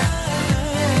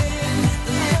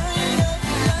 Light up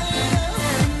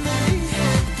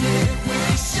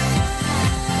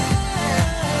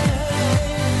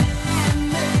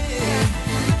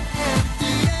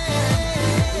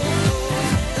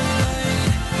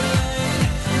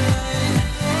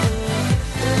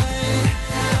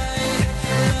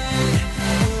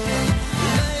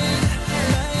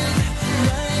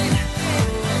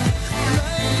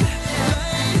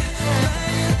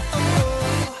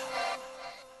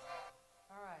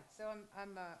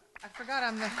I forgot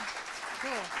I'm the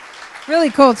cool. Really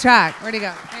cool track. Where'd he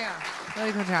go? Yeah,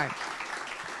 really cool track.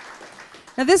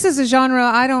 Now this is a genre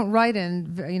I don't write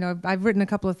in. You know, I've written a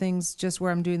couple of things just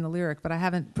where I'm doing the lyric, but I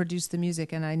haven't produced the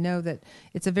music, and I know that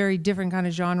it's a very different kind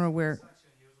of genre where. It's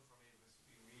actually unusual for me because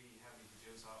we really heavily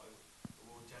produce. So it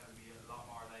would generally be a lot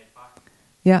more laid back.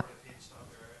 Yeah. For the pitch that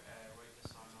we're writing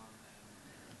this song on,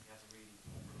 you have to really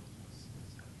pump it up because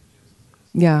it's heavily produced as it is.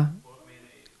 Yeah. But I mean,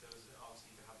 there's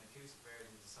obviously you could have an acoustic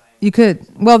version of the same. You could.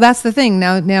 Well, that's the thing.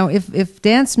 Now, if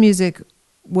dance music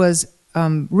was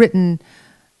written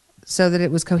so that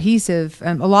it was cohesive,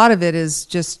 a lot of it is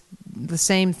just the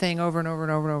same thing over and over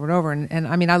and over and over and over. And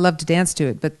I mean, I love to dance to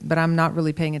it, but I'm not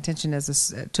really paying attention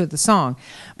to the song.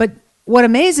 But what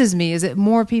amazes me is that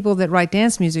more people that write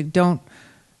dance music don't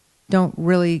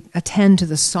really attend to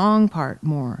the song part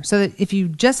more. So that if you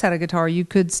just had a guitar, you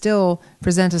could still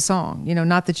present a song. You know,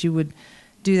 not that you would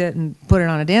do that and put it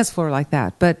on a dance floor like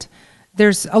that, but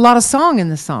there's a lot of song in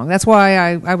the song. That's why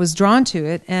I was drawn to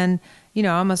it. And you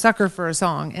know, I'm a sucker for a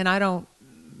song, and I don't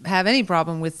have any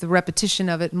problem with the repetition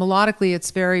of it. Melodically,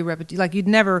 it's very like you'd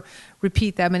never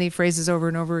repeat that many phrases over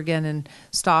and over again and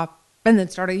stop and then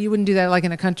start. You wouldn't do that like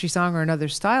in a country song or another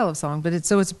style of song, but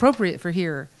it's appropriate for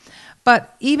here.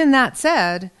 But even that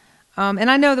said,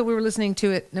 and I know that we were listening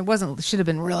to it, and it should have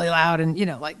been really loud and, you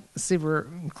know, like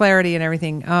super clarity and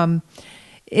everything.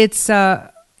 It's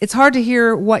hard to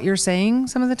hear what you're saying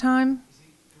some of the time. You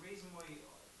see, the reason why,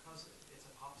 because it's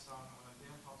a pop song, and when I'm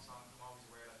doing pop songs, I'm always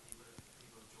aware that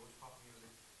people judge pop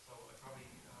music. So I probably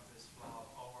have this flaw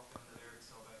of overfilling the lyrics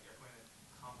so that you're kind of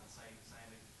compensating, saying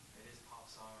like it is a pop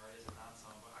song or it is a dance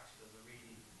song, but actually there's a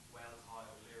really well thought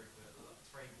out lyric with it.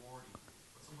 It's very wordy.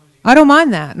 But sometimes you I don't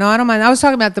mind that. No, I don't mind. I was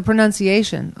talking about the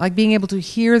pronunciation, like being able to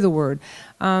hear the word.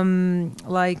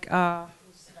 Like, let's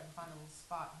see if I can find a little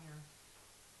spot here.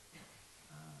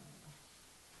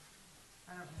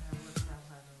 I don't have a list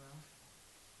outside the room.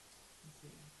 Let's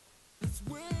see. That's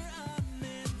where I'm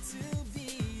meant to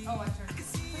be. Oh, I turned it.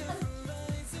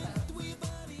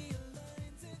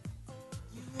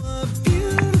 You are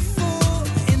beautiful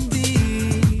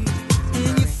indeed, and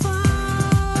you're far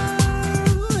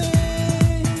away.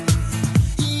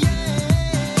 Yeah.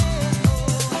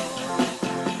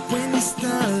 When the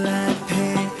starlight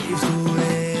paves the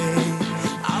way,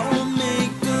 I will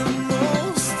make the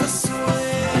most. I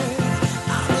swear,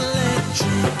 I'm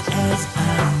electric as I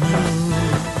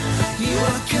move. You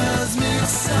are cosmic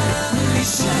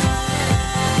sunshine.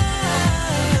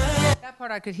 That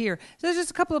part I could hear. So there's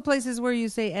just a couple of places where you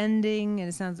say ending, and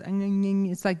it sounds,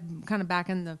 it's like kind of back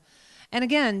in the, and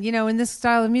again, you know, in this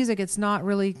style of music, it's not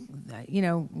really, you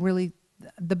know, really,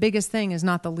 the biggest thing is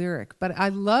not the lyric, but I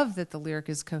love that the lyric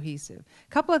is cohesive. A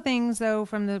couple of things, though,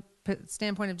 from the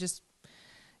standpoint of just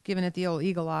giving it the old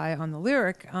eagle eye on the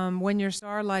lyric. When your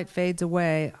starlight fades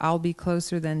away, I'll be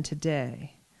closer than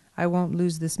today. I won't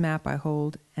lose this map I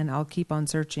hold, and I'll keep on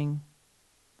searching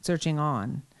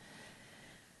on.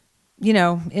 You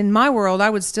know, in my world, I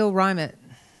would still rhyme it.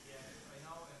 Yeah, I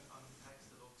know on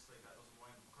text it looks like that doesn't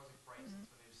rhyme, because it breaks into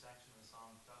a new section of the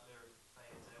song, that lyric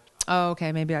fades out. Oh,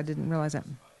 okay, maybe I didn't realize that.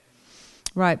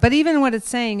 Right, but even what it's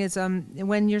saying is,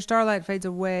 when your starlight fades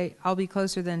away, I'll be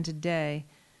closer than today.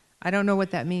 I don't know what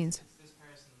that means. It's this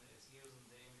person, it's using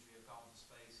the imagery of going to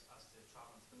space as to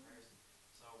traveling to the person.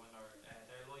 So when their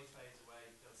light fades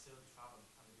away, they'll still be traveling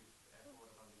and they'll be further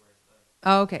than they were today.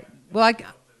 Oh, okay. Well,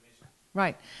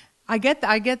 right. I get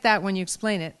that when you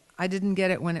explain it. I didn't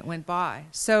get it when it went by.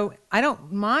 So I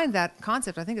don't mind that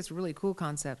concept. I think it's a really cool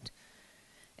concept.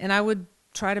 And I would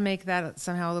try to make that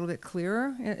somehow a little bit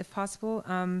clearer, if possible.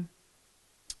 I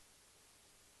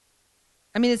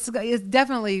mean, it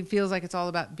definitely feels like it's all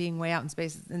about being way out in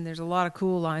space. And there's a lot of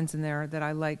cool lines in there that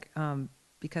I like,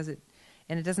 because it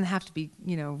doesn't have to be,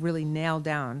 you know, really nailed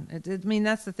down. I mean,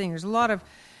 that's the thing. There's a lot of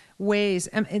ways.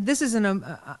 And this is an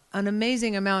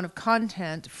amazing amount of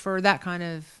content for that kind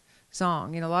of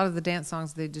song. You know, a lot of the dance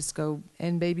songs, they just go,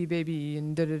 and baby, baby,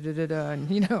 and da-da-da-da-da,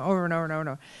 and, you know, over and over and over and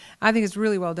over. I think it's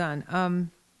really well done.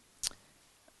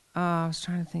 I was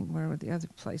trying to think where the other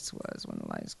place was when the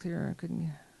light is clear. I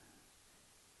couldn't...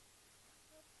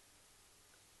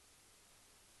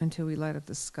 Until we light up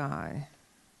the sky.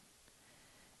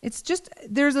 It's just,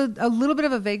 there's a little bit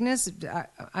of a vagueness.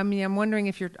 I mean, I'm wondering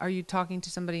if are you talking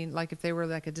to somebody, like if they were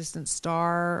like a distant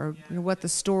star, or you know, what the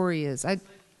story is. They're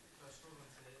struggling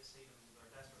to see them,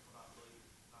 they're desperate for that light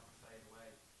not to fade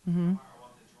away. No matter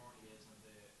what the journey is, and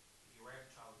if you were to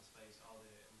travel to space, all the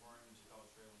environment you go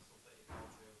through and stuff that you go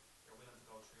through, you're willing to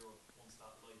go through it once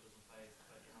that light doesn't fade,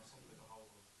 that you have something to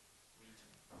hold of reaching.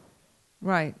 You know?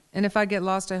 Right. And if I get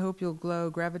lost, I hope you'll glow,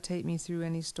 gravitate me through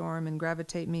any storm, and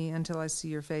gravitate me until I see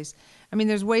your face. I mean,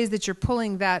 there's ways that you're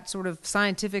pulling that sort of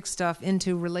scientific stuff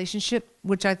into relationship,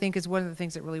 which I think is one of the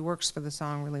things that really works for the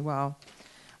song really well.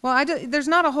 Well, there's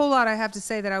not a whole lot I have to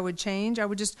say that I would change. I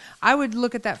would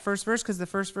look at that first verse, because the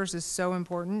first verse is so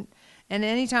important. And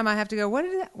anytime I have to go, what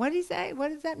did he say? What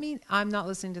does that mean? I'm not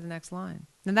listening to the next line.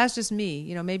 And that's just me.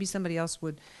 You know, maybe somebody else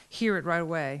would hear it right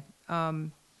away.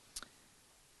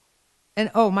 And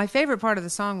my favorite part of the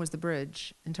song was the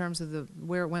bridge in terms of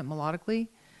where it went melodically.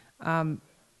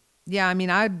 Yeah, I mean,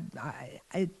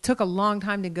 it took a long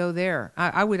time to go there.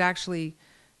 I would actually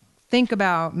think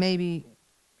about maybe,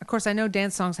 of course, I know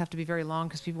dance songs have to be very long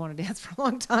because people want to dance for a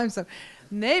long time. So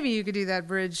maybe you could do that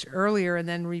bridge earlier and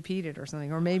then repeat it or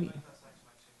something, or maybe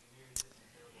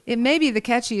it may be the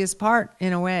catchiest part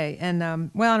in a way. And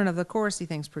well, I don't know, the chorusy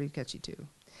thing's pretty catchy too.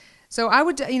 So I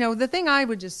would, the thing I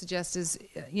would just suggest is,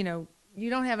 you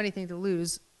don't have anything to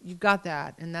lose. You've got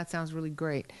that, and that sounds really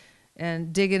great.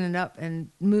 And digging it up and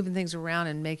moving things around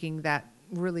and making that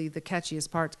really the catchiest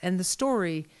parts. And the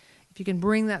story, if you can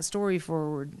bring that story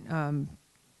forward and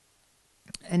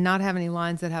not have any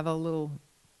lines that have a little,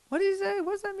 what did he say?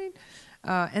 What does that mean?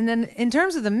 And then in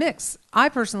terms of the mix, I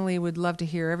personally would love to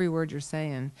hear every word you're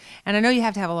saying. And I know you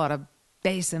have to have a lot of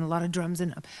bass and a lot of drums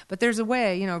in them. But there's a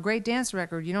way, a great dance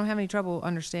record, you don't have any trouble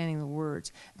understanding the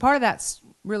words. Part of that's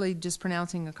really just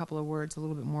pronouncing a couple of words a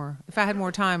little bit more. If I had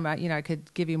more time, I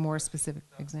could give you more specific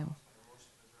examples.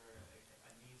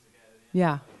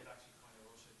 Yeah.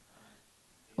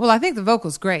 Well, I think the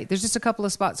vocal's great. There's just a couple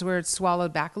of spots where it's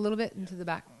swallowed back a little bit into the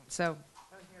back. So.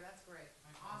 That's great.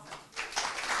 Awesome.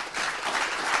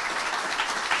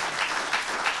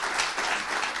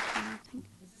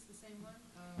 Is this the same one?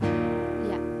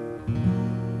 Yeah.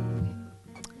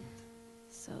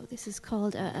 So this is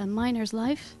called A Miner's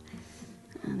Life,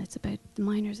 and it's about the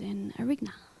miners in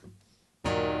Arigna.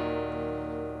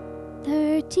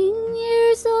 13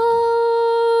 years old,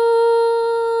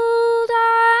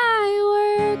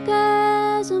 I work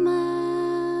as a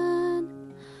man,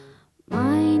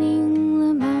 mining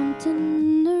the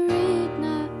mountain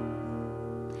Arigna,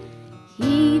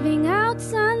 heaving out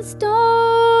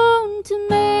sandstone to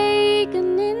make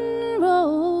an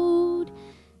inroad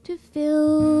to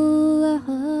fill a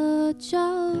hutch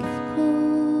of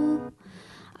coal.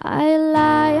 I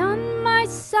lie on my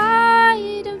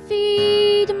side and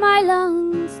feed my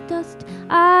lungs dust.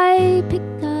 I pick,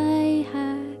 I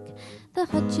hack the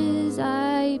hutches,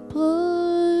 I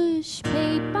push,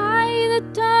 paid by the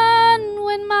ton.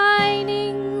 When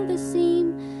mining the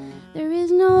seam, there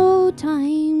is no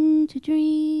time to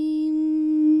dream.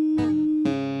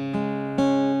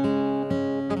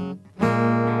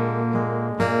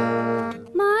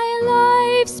 My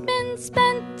life's been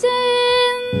spent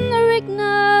in the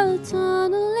Rigna,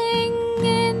 tunneling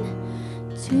in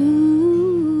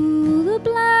to the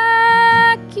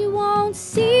black. You won't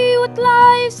see what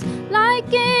life's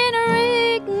like in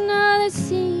Arigna. The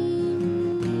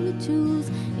seam, the tools,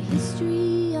 a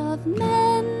history of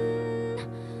men,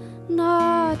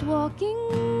 not walking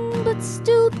but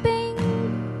stooping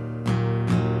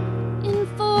in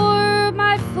for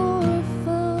my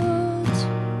forefoot.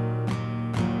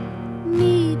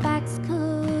 Me back's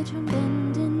cut from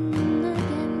bending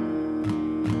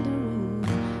again the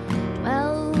roof.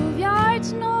 12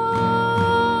 yards north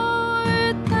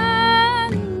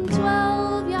and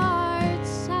 12 yards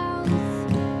south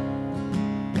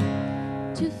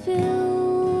to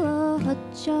fill a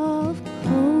hutch of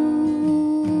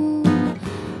coal.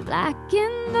 Black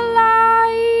in the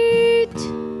light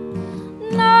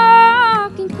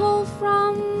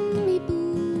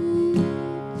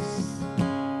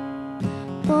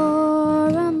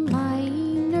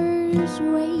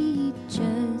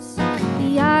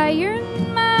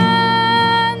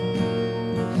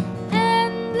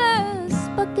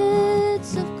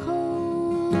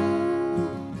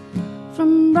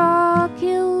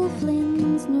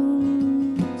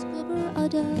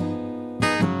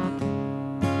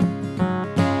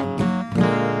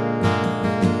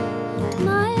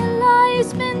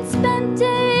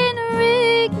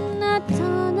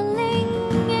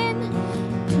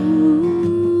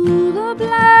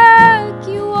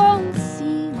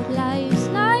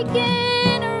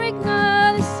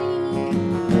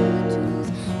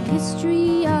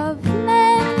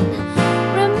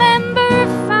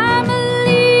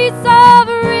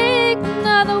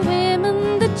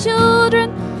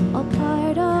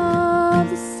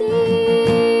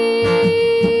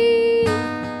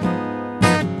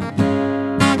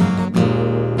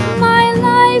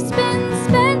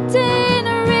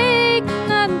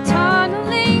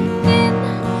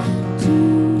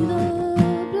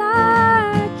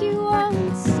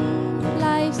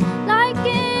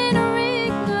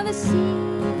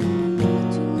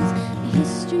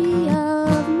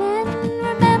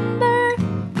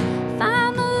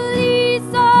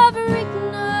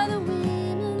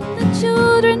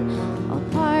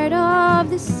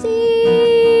the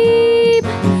seam.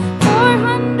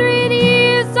 400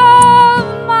 years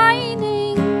of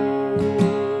mining.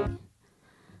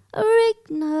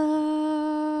 Rigna.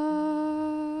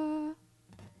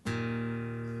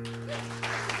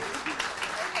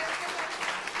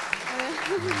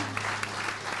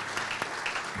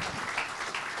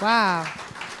 Wow.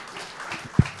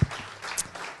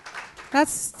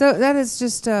 That is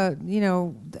just,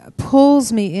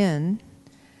 pulls me in,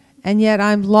 and yet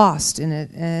I'm lost in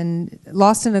it, and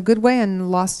lost in a good way and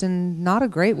lost in not a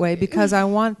great way, because I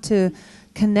want to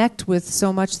connect with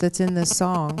so much that's in this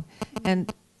song.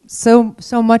 And so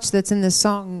much that's in this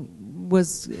song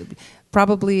was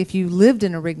probably, if you lived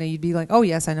in Arigna, you'd be like, oh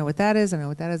yes, I know what that is, I know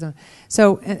what that is.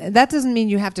 So and that doesn't mean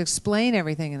you have to explain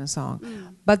everything in a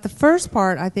song. But the first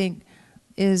part, I think,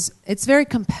 is it's very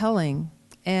compelling,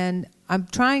 and I'm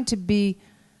trying to be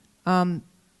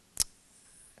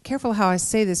careful how I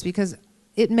say this, because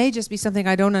it may just be something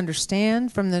I don't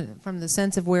understand from the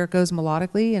sense of where it goes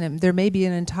melodically, and there may be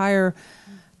an entire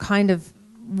kind of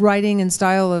writing and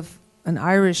style of an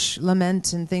Irish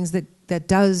lament and things that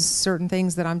does certain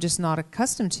things that I'm just not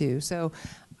accustomed to. So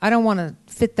I don't want to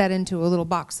fit that into a little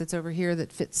box that's over here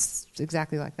that fits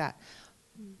exactly like that.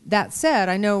 That said,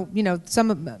 I know, a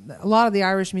lot of the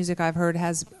Irish music I've heard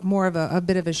has more of a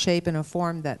bit of a shape and a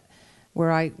form that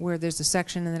where there's a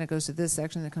section and then it goes to this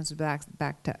section and then it comes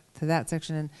back to that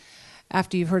section, and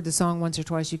after you've heard the song once or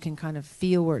twice, you can kind of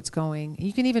feel where it's going.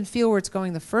 You can even feel where it's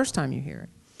going the first time you hear it.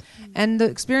 And the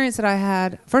experience that I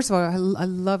had, first of all, I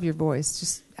love your voice,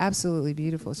 just absolutely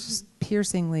beautiful. It's just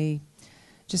piercingly,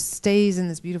 just stays in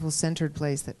this beautiful centered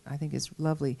place that I think is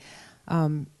lovely.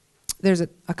 There's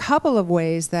a couple of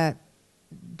ways that,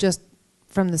 just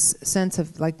from the sense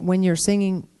of like when you're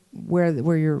singing, where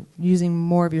you're using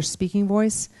more of your speaking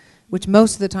voice, which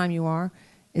most of the time you are,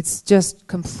 it's just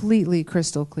completely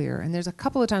crystal clear. And there's a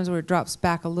couple of times where it drops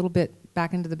back a little bit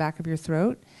back into the back of your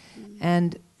throat,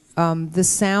 and the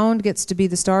sound gets to be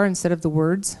the star instead of the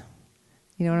words.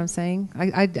 You know what I'm saying?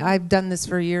 I've done this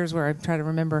for years, where I try to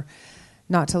remember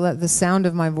not to let the sound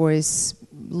of my voice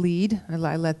lead. I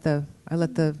let the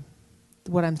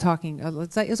what I'm talking.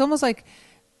 It's almost like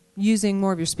using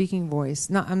more of your speaking voice.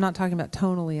 I'm not talking about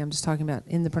tonally. I'm just talking about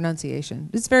in the pronunciation.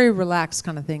 It's very relaxed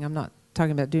kind of thing. I'm not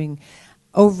talking about doing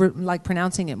over, like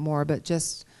pronouncing it more, but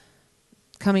just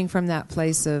coming from that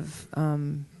place of,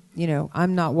 I'm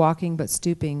not walking but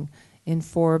stooping in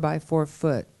 4 by 4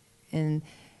 foot. And,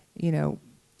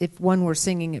 if one were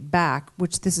singing it back,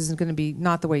 which this isn't going to be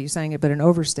not the way you sang it, but an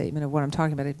overstatement of what I'm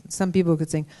talking about. Some people could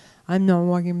sing, I'm not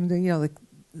walking, like,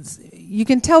 you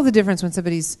can tell the difference when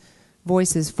somebody's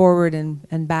voice is forward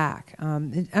and back.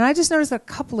 And I just noticed that a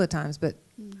couple of times, but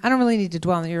I don't really need to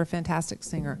dwell on it. You're a fantastic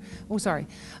singer. Oh, sorry.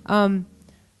 No,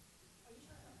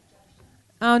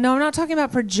 I'm not talking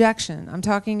about projection. I'm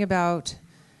talking about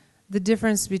the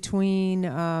difference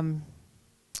between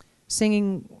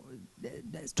singing,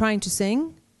 trying to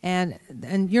sing, and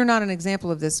you're not an example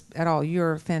of this at all.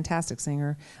 You're a fantastic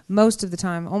singer. Most of the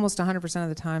time, almost 100% of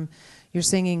the time, you're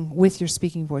singing with your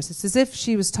speaking voice. It's as if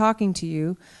she was talking to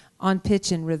you on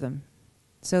pitch and rhythm.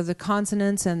 So the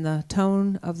consonants and the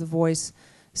tone of the voice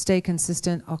stay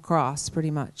consistent across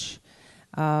pretty much.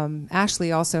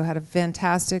 Ashley also had a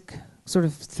fantastic sort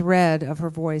of thread of her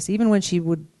voice. Even when she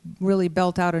would really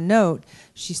belt out a note,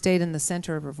 she stayed in the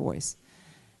center of her voice.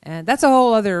 And that's a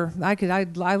whole other, I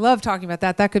love talking about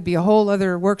that. That could be a whole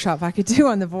other workshop I could do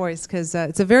on the voice, because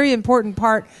it's a very important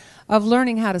part of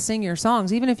learning how to sing your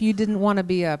songs. Even if you didn't want to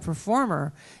be a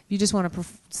performer, if you just want to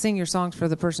sing your songs for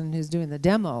the person who's doing the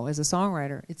demo as a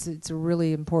songwriter, it's a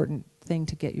really important thing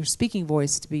to get your speaking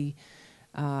voice to be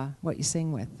what you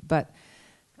sing with. But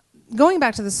going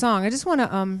back to the song, I just want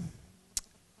to,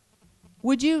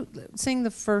 would you sing the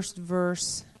first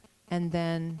verse and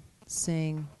then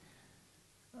sing...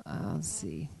 let's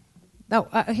see. No,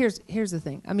 here's the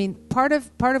thing. I mean, part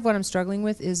of what I'm struggling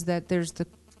with is that there's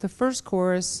the first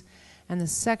chorus and the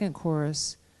second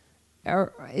chorus.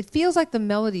 It feels like the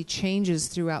melody changes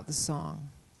throughout the song,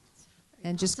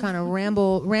 and just kind of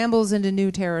rambles into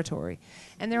new territory.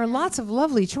 And there are lots of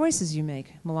lovely choices you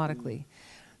make melodically,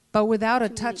 but without a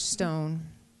touchstone.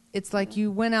 It's like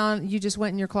you just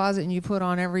went in your closet and you put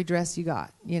on every dress you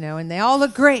got, and they all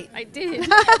look great. I did.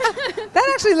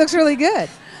 That actually looks really good.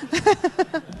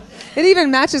 It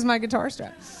even matches my guitar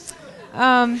strap.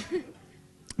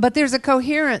 But there's a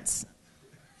coherence.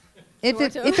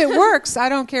 If it works, I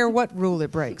don't care what rule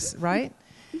it breaks, right?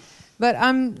 But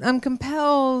I'm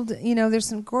compelled, there's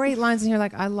some great lines in here,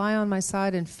 like, I lie on my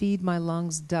side and feed my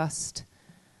lungs dust.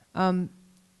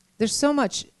 There's so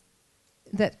much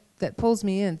that pulls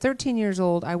me in. 13 years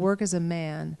old, I work as a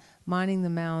man, mining the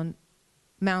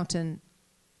mountain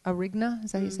Arigna,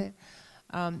 is that how you say it?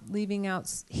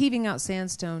 Heaving out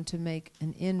sandstone to make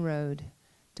an inroad,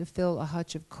 to fill a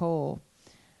hutch of coal.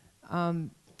 I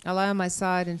lie on my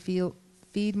side and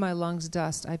feed my lungs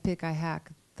dust. I pick, I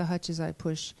hack, the hutches I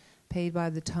push, paid by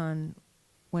the ton.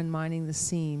 When mining the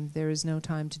seam, there is no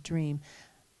time to dream.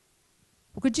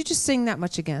 Could you just sing that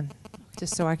much again,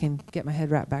 just so I can get my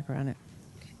head wrapped back around it?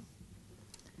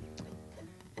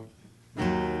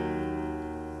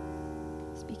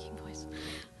 Speaking voice.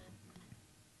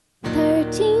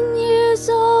 13 years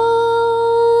old,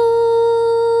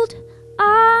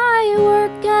 I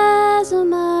work as a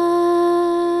man,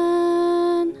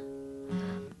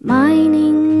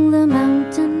 mining the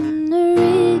mountain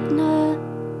Arigna.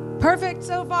 Perfect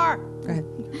so far. Go ahead.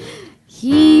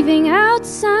 Heaving out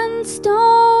sandstone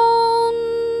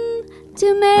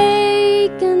to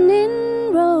make an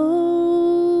inroad,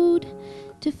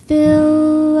 to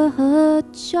fill a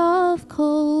hutch of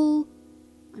coal.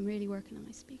 I'm really working on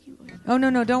my speaking voice. Oh,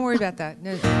 no, don't worry about that.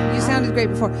 No, you sounded great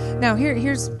before. Now,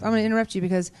 here's I'm going to interrupt you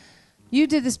because you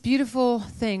did this beautiful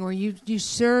thing where you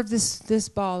served this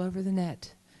ball over the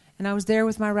net. And I was there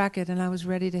with my racket, and I was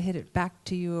ready to hit it back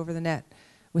to you over the net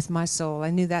with my soul. I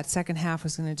knew that second half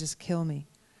was going to just kill me.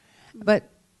 But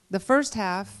the first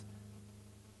half,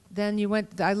 then you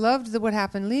went, I loved what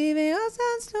happened, leaving us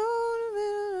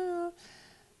sandstone.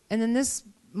 And then this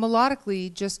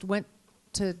melodically just went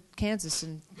to Kansas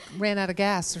and ran out of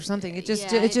gas or something. It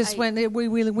just went,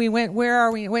 we went, where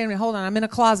are we? Wait a minute, hold on, I'm in a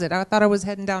closet. I thought I was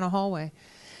heading down a hallway.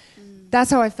 That's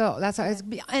how I felt. That's how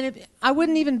I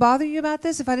wouldn't even bother you about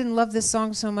this if I didn't love this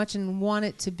song so much and want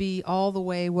it to be all the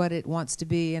way what it wants to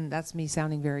be. And that's me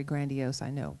sounding very grandiose, I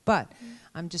know. But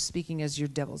I'm just speaking as your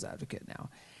devil's advocate now.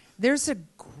 There's a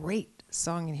great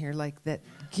song in here like that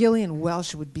Gillian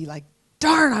Welch would be like,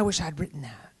 darn, I wish I'd written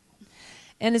that.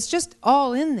 And it's just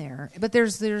all in there. But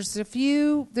there's a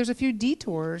few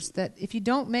detours that if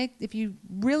you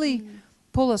really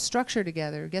pull a structure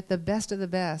together, get the best of the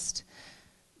best.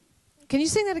 Can you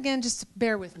sing that again? Just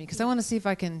bear with me, because I want to see if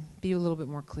I can be a little bit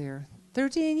more clear.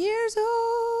 13 years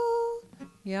old.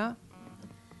 Yeah?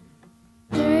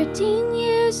 13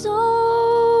 years old,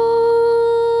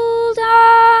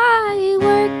 I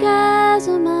work as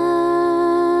a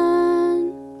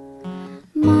man,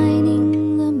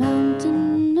 mining the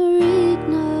mountain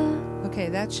Arigna. Okay,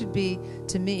 that should be,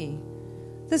 to me,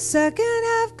 the second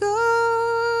half go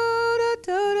da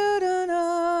da da da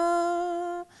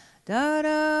da da da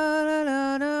da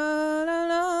da da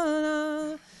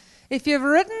da. If you've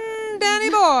written Danny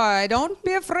Boy, don't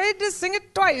be afraid to sing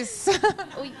it twice.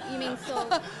 Oh, you mean so?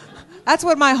 That's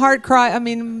what my heart cry. I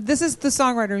mean, this is the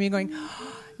songwriter in me going.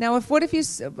 Now, what if you?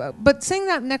 But sing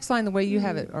that next line the way you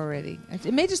have it already.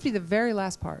 It may just be the very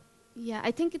last part. Yeah,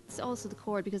 I think it's also the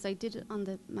chord because I did it on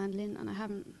the mandolin and I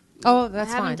haven't. Oh,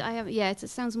 that's fine. Yeah, it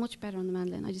sounds much better on the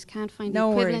mandolin. I just can't find no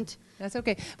the equivalent. Worry. That's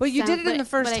okay. But you did it in the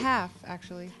first half,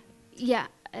 actually. Yeah,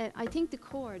 I think the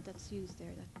chord that's used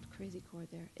there, that crazy chord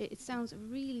there, it sounds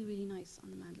really, really nice on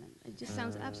the mandolin. It just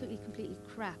sounds absolutely, completely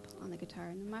crap on the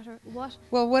guitar, no matter what.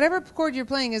 Well, whatever chord you're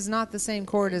playing is not the same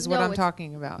chord as what I'm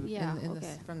talking about. Yeah,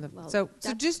 okay. So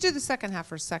just do the second half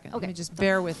for a second. Okay. Let me just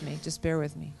bear with me. Just bear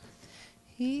with me.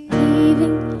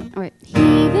 Heaving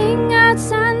out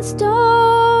sandstone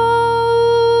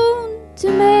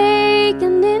to make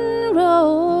an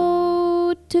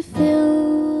inroad to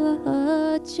fill a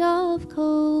hutch of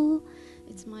coal.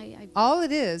 It's all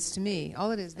it is to me. All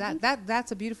it is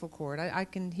that's a beautiful chord. I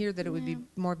can hear that it would be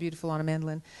more beautiful on a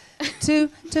mandolin. to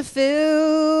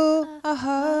fill a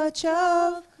hutch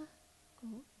of.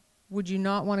 Would you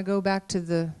not want to go back to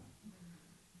the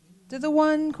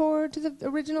one chord, to the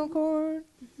original chord?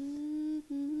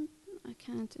 I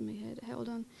can't in my head. Hold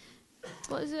on.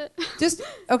 What is it? Just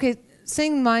okay.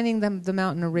 Sing "Mining the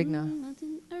Mountain Arigna."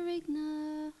 Mountain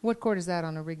Arigna. What chord is that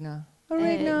on Arigna?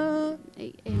 Arigna.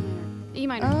 E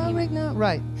minor. Arigna.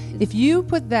 Right. If you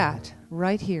put that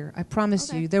right here, I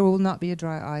promise you, there will not be a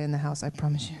dry eye in the house. I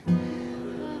promise you.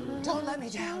 Don't let me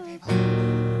down, people.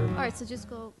 All right. So just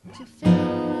go to fill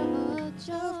a hutch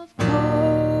of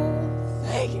coal.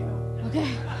 Thank you. Okay.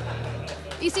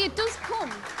 You see, it does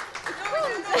come.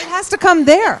 It has to come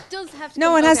there. It does have to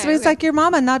no, come. it has to. It's like your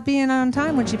mama not being on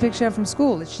time when she picks you up from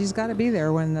school. She's got to be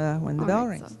there when the bell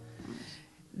rings. So.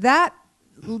 That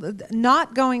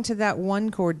not going to that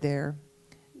one chord there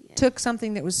took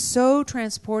something that was so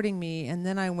transporting me, and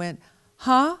then I went,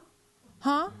 huh,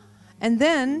 and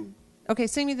then okay,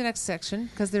 sing me the next section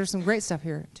because there's some great stuff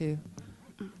here too.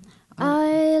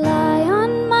 I lie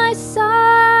on my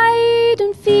side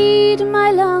and feed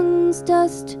my lungs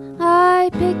dust. I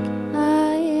pick,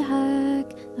 I hack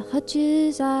the much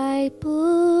as I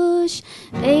push,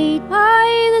 paid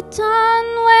by the ton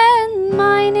when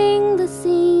mining the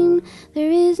seam.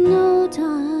 There is no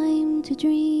time to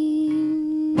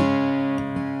dream.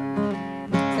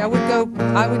 I would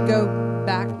go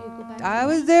back.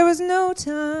 There was no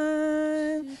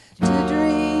time to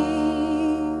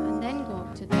dream. And then go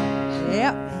up to that.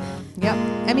 Yep.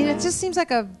 I mean, it just seems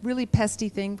like a really pesty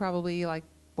thing, probably, like,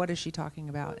 what is she talking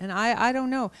about? And I don't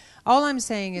know. All I'm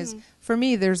saying is, for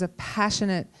me, there's a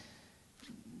passionate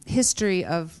history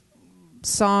of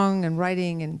song and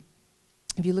writing, and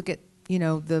if you look at,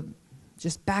 the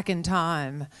just back in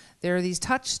time, there are these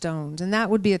touchstones, and that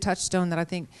would be a touchstone that I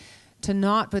think to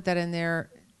not put that in there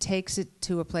takes it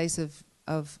to a place of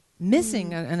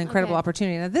missing an incredible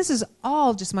opportunity. Now, this is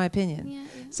all just my opinion. Yeah.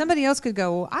 Somebody else could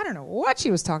go, well, I don't know what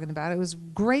she was talking about. It was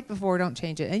great before, don't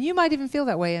change it. And you might even feel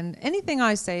that way, and anything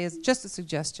I say is just a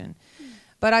suggestion.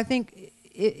 But I think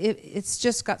it's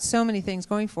just got so many things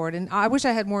going for it. And I wish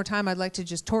I had more time. I'd like to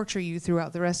just torture you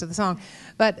throughout the rest of the song.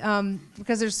 But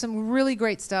because there's some really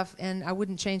great stuff, and I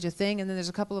wouldn't change a thing. And then there's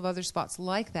a couple of other spots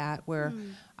like that where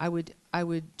I would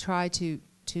try to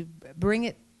bring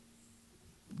it,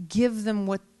 give them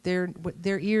what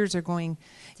their ears are going.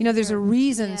 There's a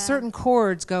reason certain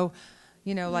chords go,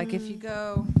 like if you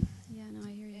go. Yeah, no,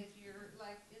 I hear you. If you're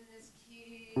like in this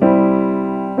key.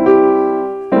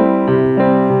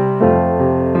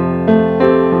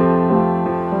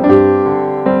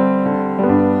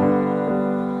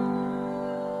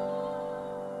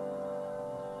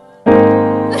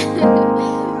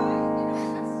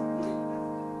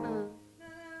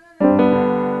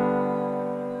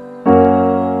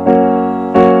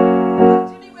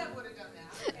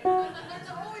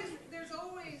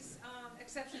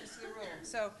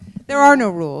 There are no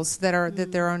rules that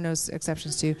there are no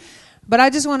exceptions to. But I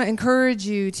just want to encourage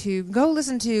you to go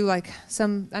listen to you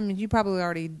probably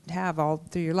already have all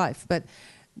through your life, but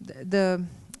the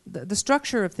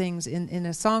structure of things in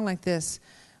a song like this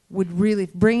would really,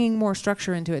 bringing more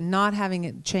structure into it, not having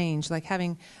it change, like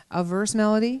having a verse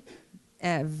melody,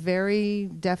 very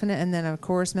definite, and then a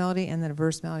chorus melody, and then a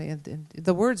verse melody. And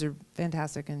the words are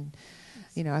fantastic, and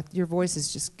your voice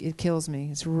is just, it kills me.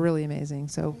 It's really amazing.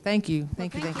 So thank you.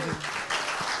 Thank you. Oh,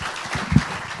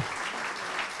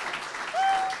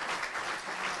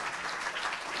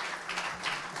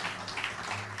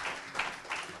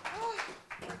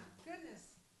 goodness.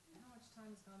 How much time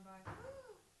has gone by?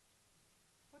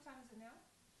 What time is it now?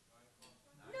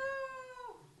 No!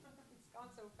 It's gone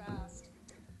so fast.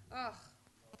 Ugh.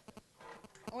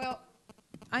 Well,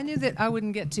 I knew that I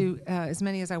wouldn't get to as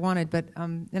many as I wanted, but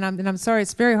and I'm sorry.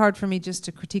 It's very hard for me just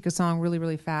to critique a song really,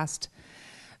 really fast,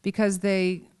 because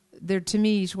they're to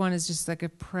me, each one is just like a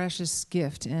precious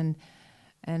gift, and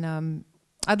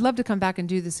I'd love to come back and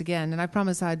do this again, and I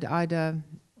promise I'd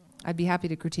be happy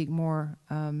to critique more.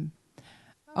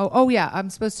 Yeah, I'm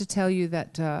supposed to tell you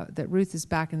that Ruth is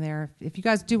back in there. If you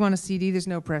guys do want a CD, there's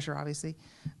no pressure, obviously,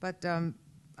 but.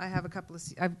 I have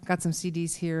I've got some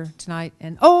CDs here tonight,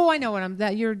 and I know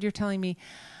what you're telling me.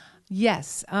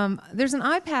 Yes, there's an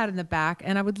iPad in the back,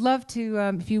 and I would love to,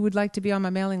 if you would like to be on my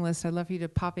mailing list, I'd love for you to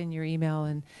pop in your email.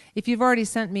 And if you've already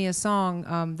sent me a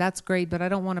song, that's great, but I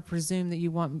don't want to presume that you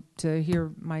want to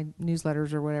hear my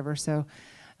newsletters or whatever. So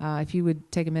if you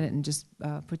would take a minute and just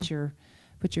put your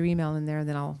email in there,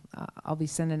 then I'll be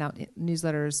sending out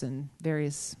newsletters and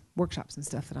various workshops and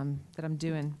stuff that I'm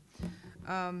doing.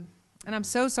 And I'm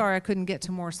so sorry I couldn't get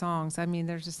to more songs. I mean,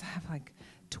 I have like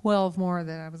 12 more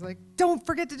that I was like, don't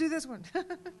forget to do this one.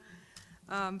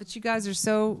 But you guys there's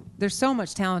so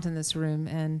much talent in this room,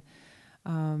 and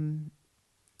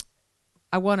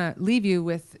I want to leave you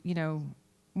with,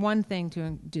 one thing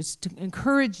to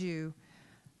encourage you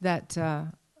that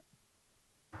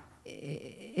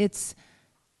it's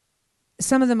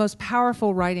some of the most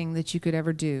powerful writing that you could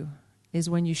ever do is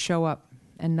when you show up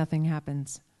and nothing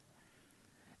happens.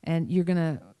 And you're going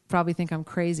to probably think I'm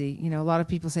crazy. A lot of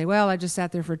people say, well, I just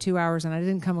sat there for 2 hours and I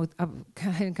didn't come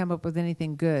up with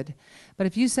anything good. But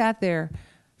if you sat there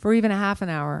for even a half an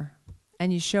hour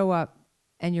and you show up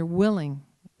and you're willing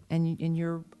and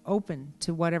you're open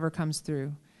to whatever comes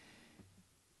through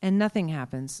and nothing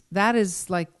happens, that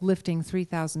is like lifting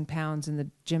 3,000 pounds in the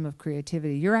gym of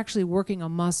creativity. You're actually working a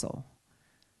muscle.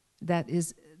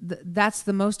 That's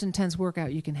the most intense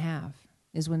workout you can have.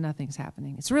 Is when nothing's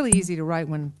happening. It's really easy to write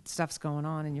when stuff's going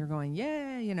on and you're going,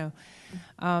 yeah,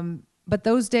 But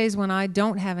those days when I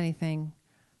don't have anything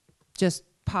just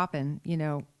popping,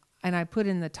 and I put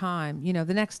in the time,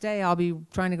 the next day I'll be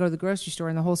trying to go to the grocery store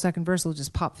and the whole second verse will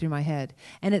just pop through my head.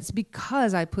 And it's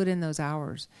because I put in those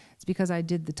hours. It's because I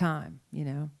did the time,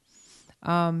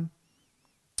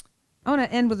 I want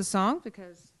to end with a song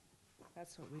because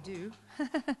that's what we do.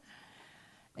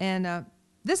 And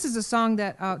this is a song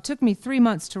that took me 3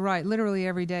 months to write, literally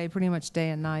every day, pretty much day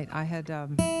and night. I'd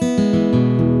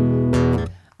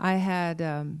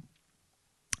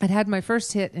had my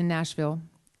first hit in Nashville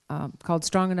called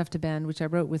Strong Enough to Bend, which I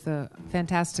wrote with a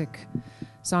fantastic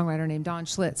songwriter named Don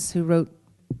Schlitz, who wrote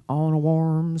On a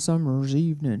Warm Summer's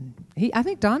Evening. I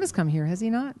think Don has come here, has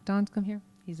he not? Don's come here?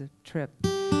 He's a trip.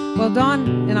 Well,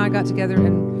 Don and I got together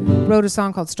and wrote a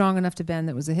song called Strong Enough to Bend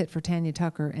that was a hit for Tanya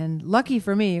Tucker. And lucky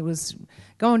for me, it was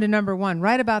going to #1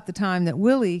 right about the time that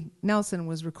Willie Nelson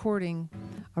was recording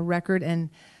a record. And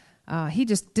he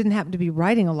just didn't happen to be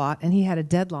writing a lot, and he had a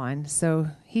deadline. So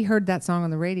he heard that song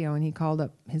on the radio, and he called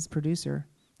up his producer,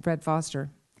 Fred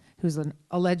Foster, who's a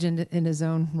legend in his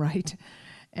own right,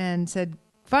 and said,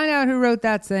 find out who wrote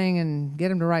that thing and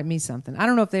get him to write me something. I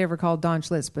don't know if they ever called Don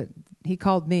Schlitz, but he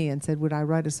called me and said, would I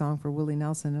write a song for Willie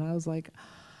Nelson? And I was like,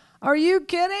 are you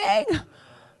kidding? It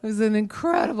was an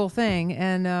incredible thing.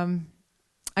 And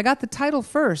I got the title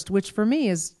first, which for me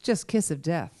is just Kiss of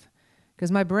Death.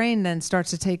 Because my brain then starts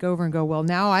to take over and go, well,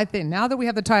 now that we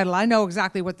have the title, I know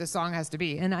exactly what this song has to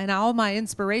be. And all my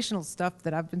inspirational stuff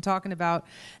that I've been talking about,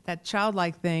 that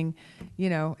childlike thing,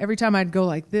 every time I'd go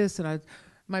like this, and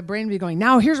my brain would be going,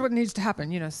 now here's what needs to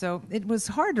happen, So it was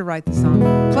hard to write the song.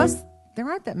 Plus, there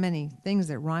aren't that many things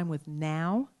that rhyme with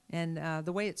now. And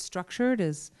the way it's structured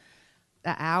is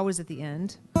the ow is at the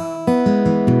end.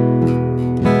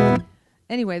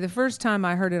 Anyway, the first time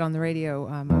I heard it on the radio,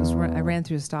 I ran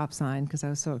through a stop sign because I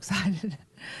was so excited,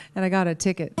 and I got a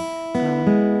ticket.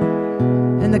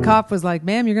 And the cop was like,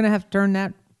 "Ma'am, you're gonna have to turn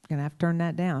that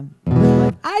down." I'm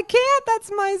like, I can't. That's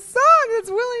my song. It's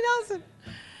Willie Nelson.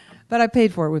 But I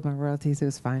paid for it with my royalties. It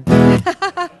was fine.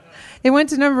 It went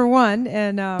to #1,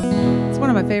 and it's one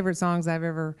of my favorite songs I've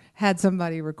ever had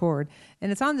somebody record.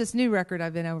 And it's on this new record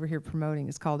I've been over here promoting.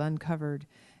 It's called Uncovered.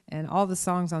 And all the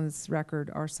songs on this record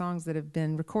are songs that have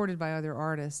been recorded by other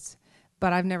artists,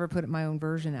 but I've never put my own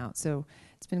version out. So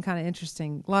it's been kind of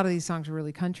interesting. A lot of these songs are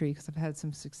really country because I've had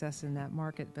some success in that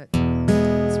market, but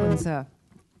this one's a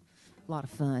lot of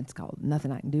fun. It's called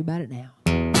Nothing I Can Do About It Now.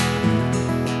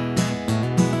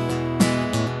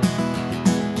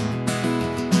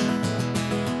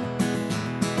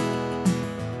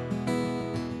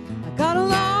 I got a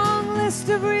long list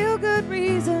of real good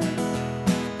reasons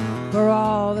for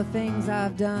all the things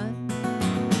I've done,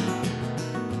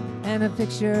 and a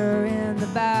picture in the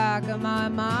back of my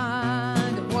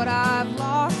mind of what I've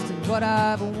lost and what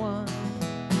I've won.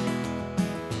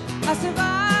 I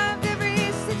survived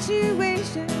every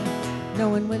situation,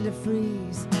 knowing when to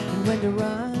freeze and when to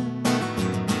run,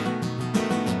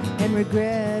 and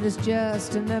regret is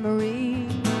just a memory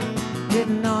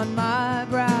written on my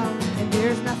brow, and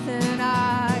there's nothing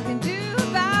I can do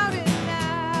about it.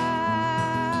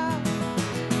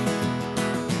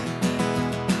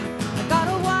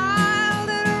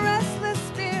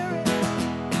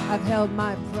 I've held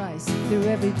my price through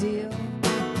every deal.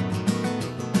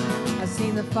 I've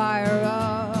seen the fire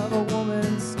of a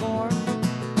woman's scorn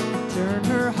turn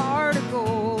her heart of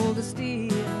gold to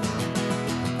steel.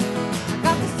 I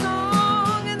got the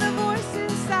song and the voice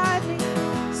inside me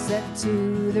set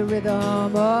to the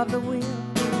rhythm of the wheel.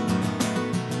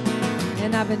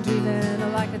 And I've been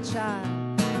dreaming like a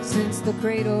child since the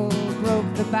cradle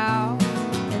broke the bow.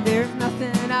 And there's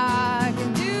nothing I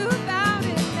can do about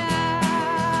it now.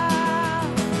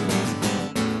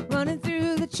 Running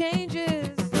through the changes,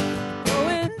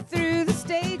 going through the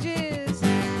stages,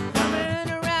 coming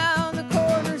around the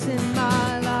corners in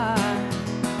my life.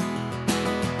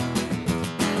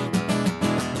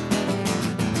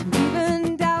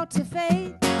 Leaving doubt to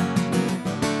fate,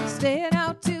 staying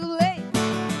out too late,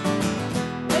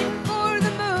 waiting for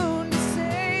the moon to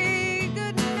say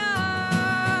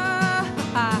goodnight.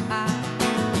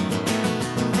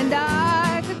 And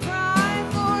I could cry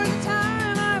for the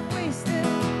time I've wasted,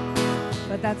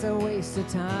 but that's a waste of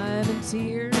time and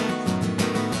tears.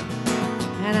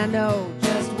 And I know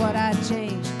just what I'd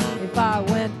change if I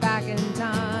went back in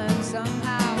time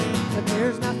somehow, but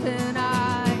there's nothing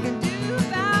I can do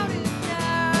about it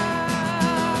now.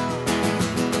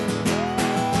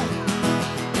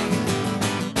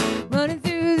 Running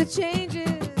through the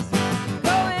changes,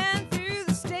 going through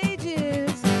the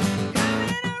stages,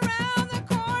 coming around the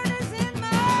corners in my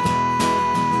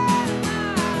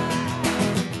mind.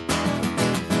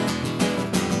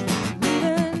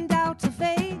 Leaving doubt to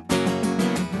fate,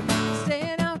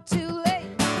 staying out too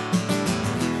late,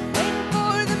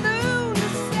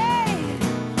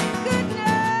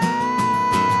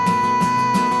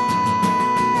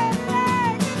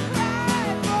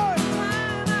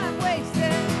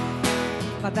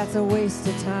 waste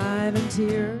of time and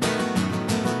tears.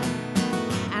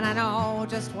 And I know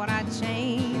just what I'd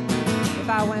change if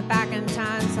I went back in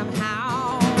time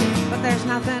somehow. But there's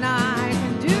nothing I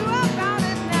can do about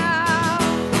it now.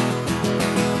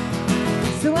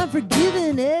 So I'm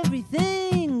forgiving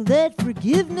everything that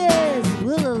forgiveness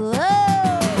will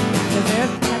allow. 'Cause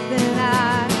there's nothing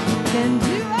I can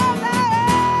do about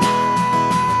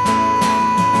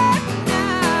it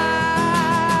now.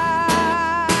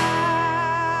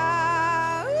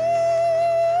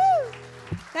 Woo!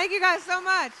 Thank you guys so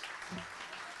much.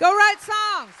 Go write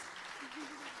songs.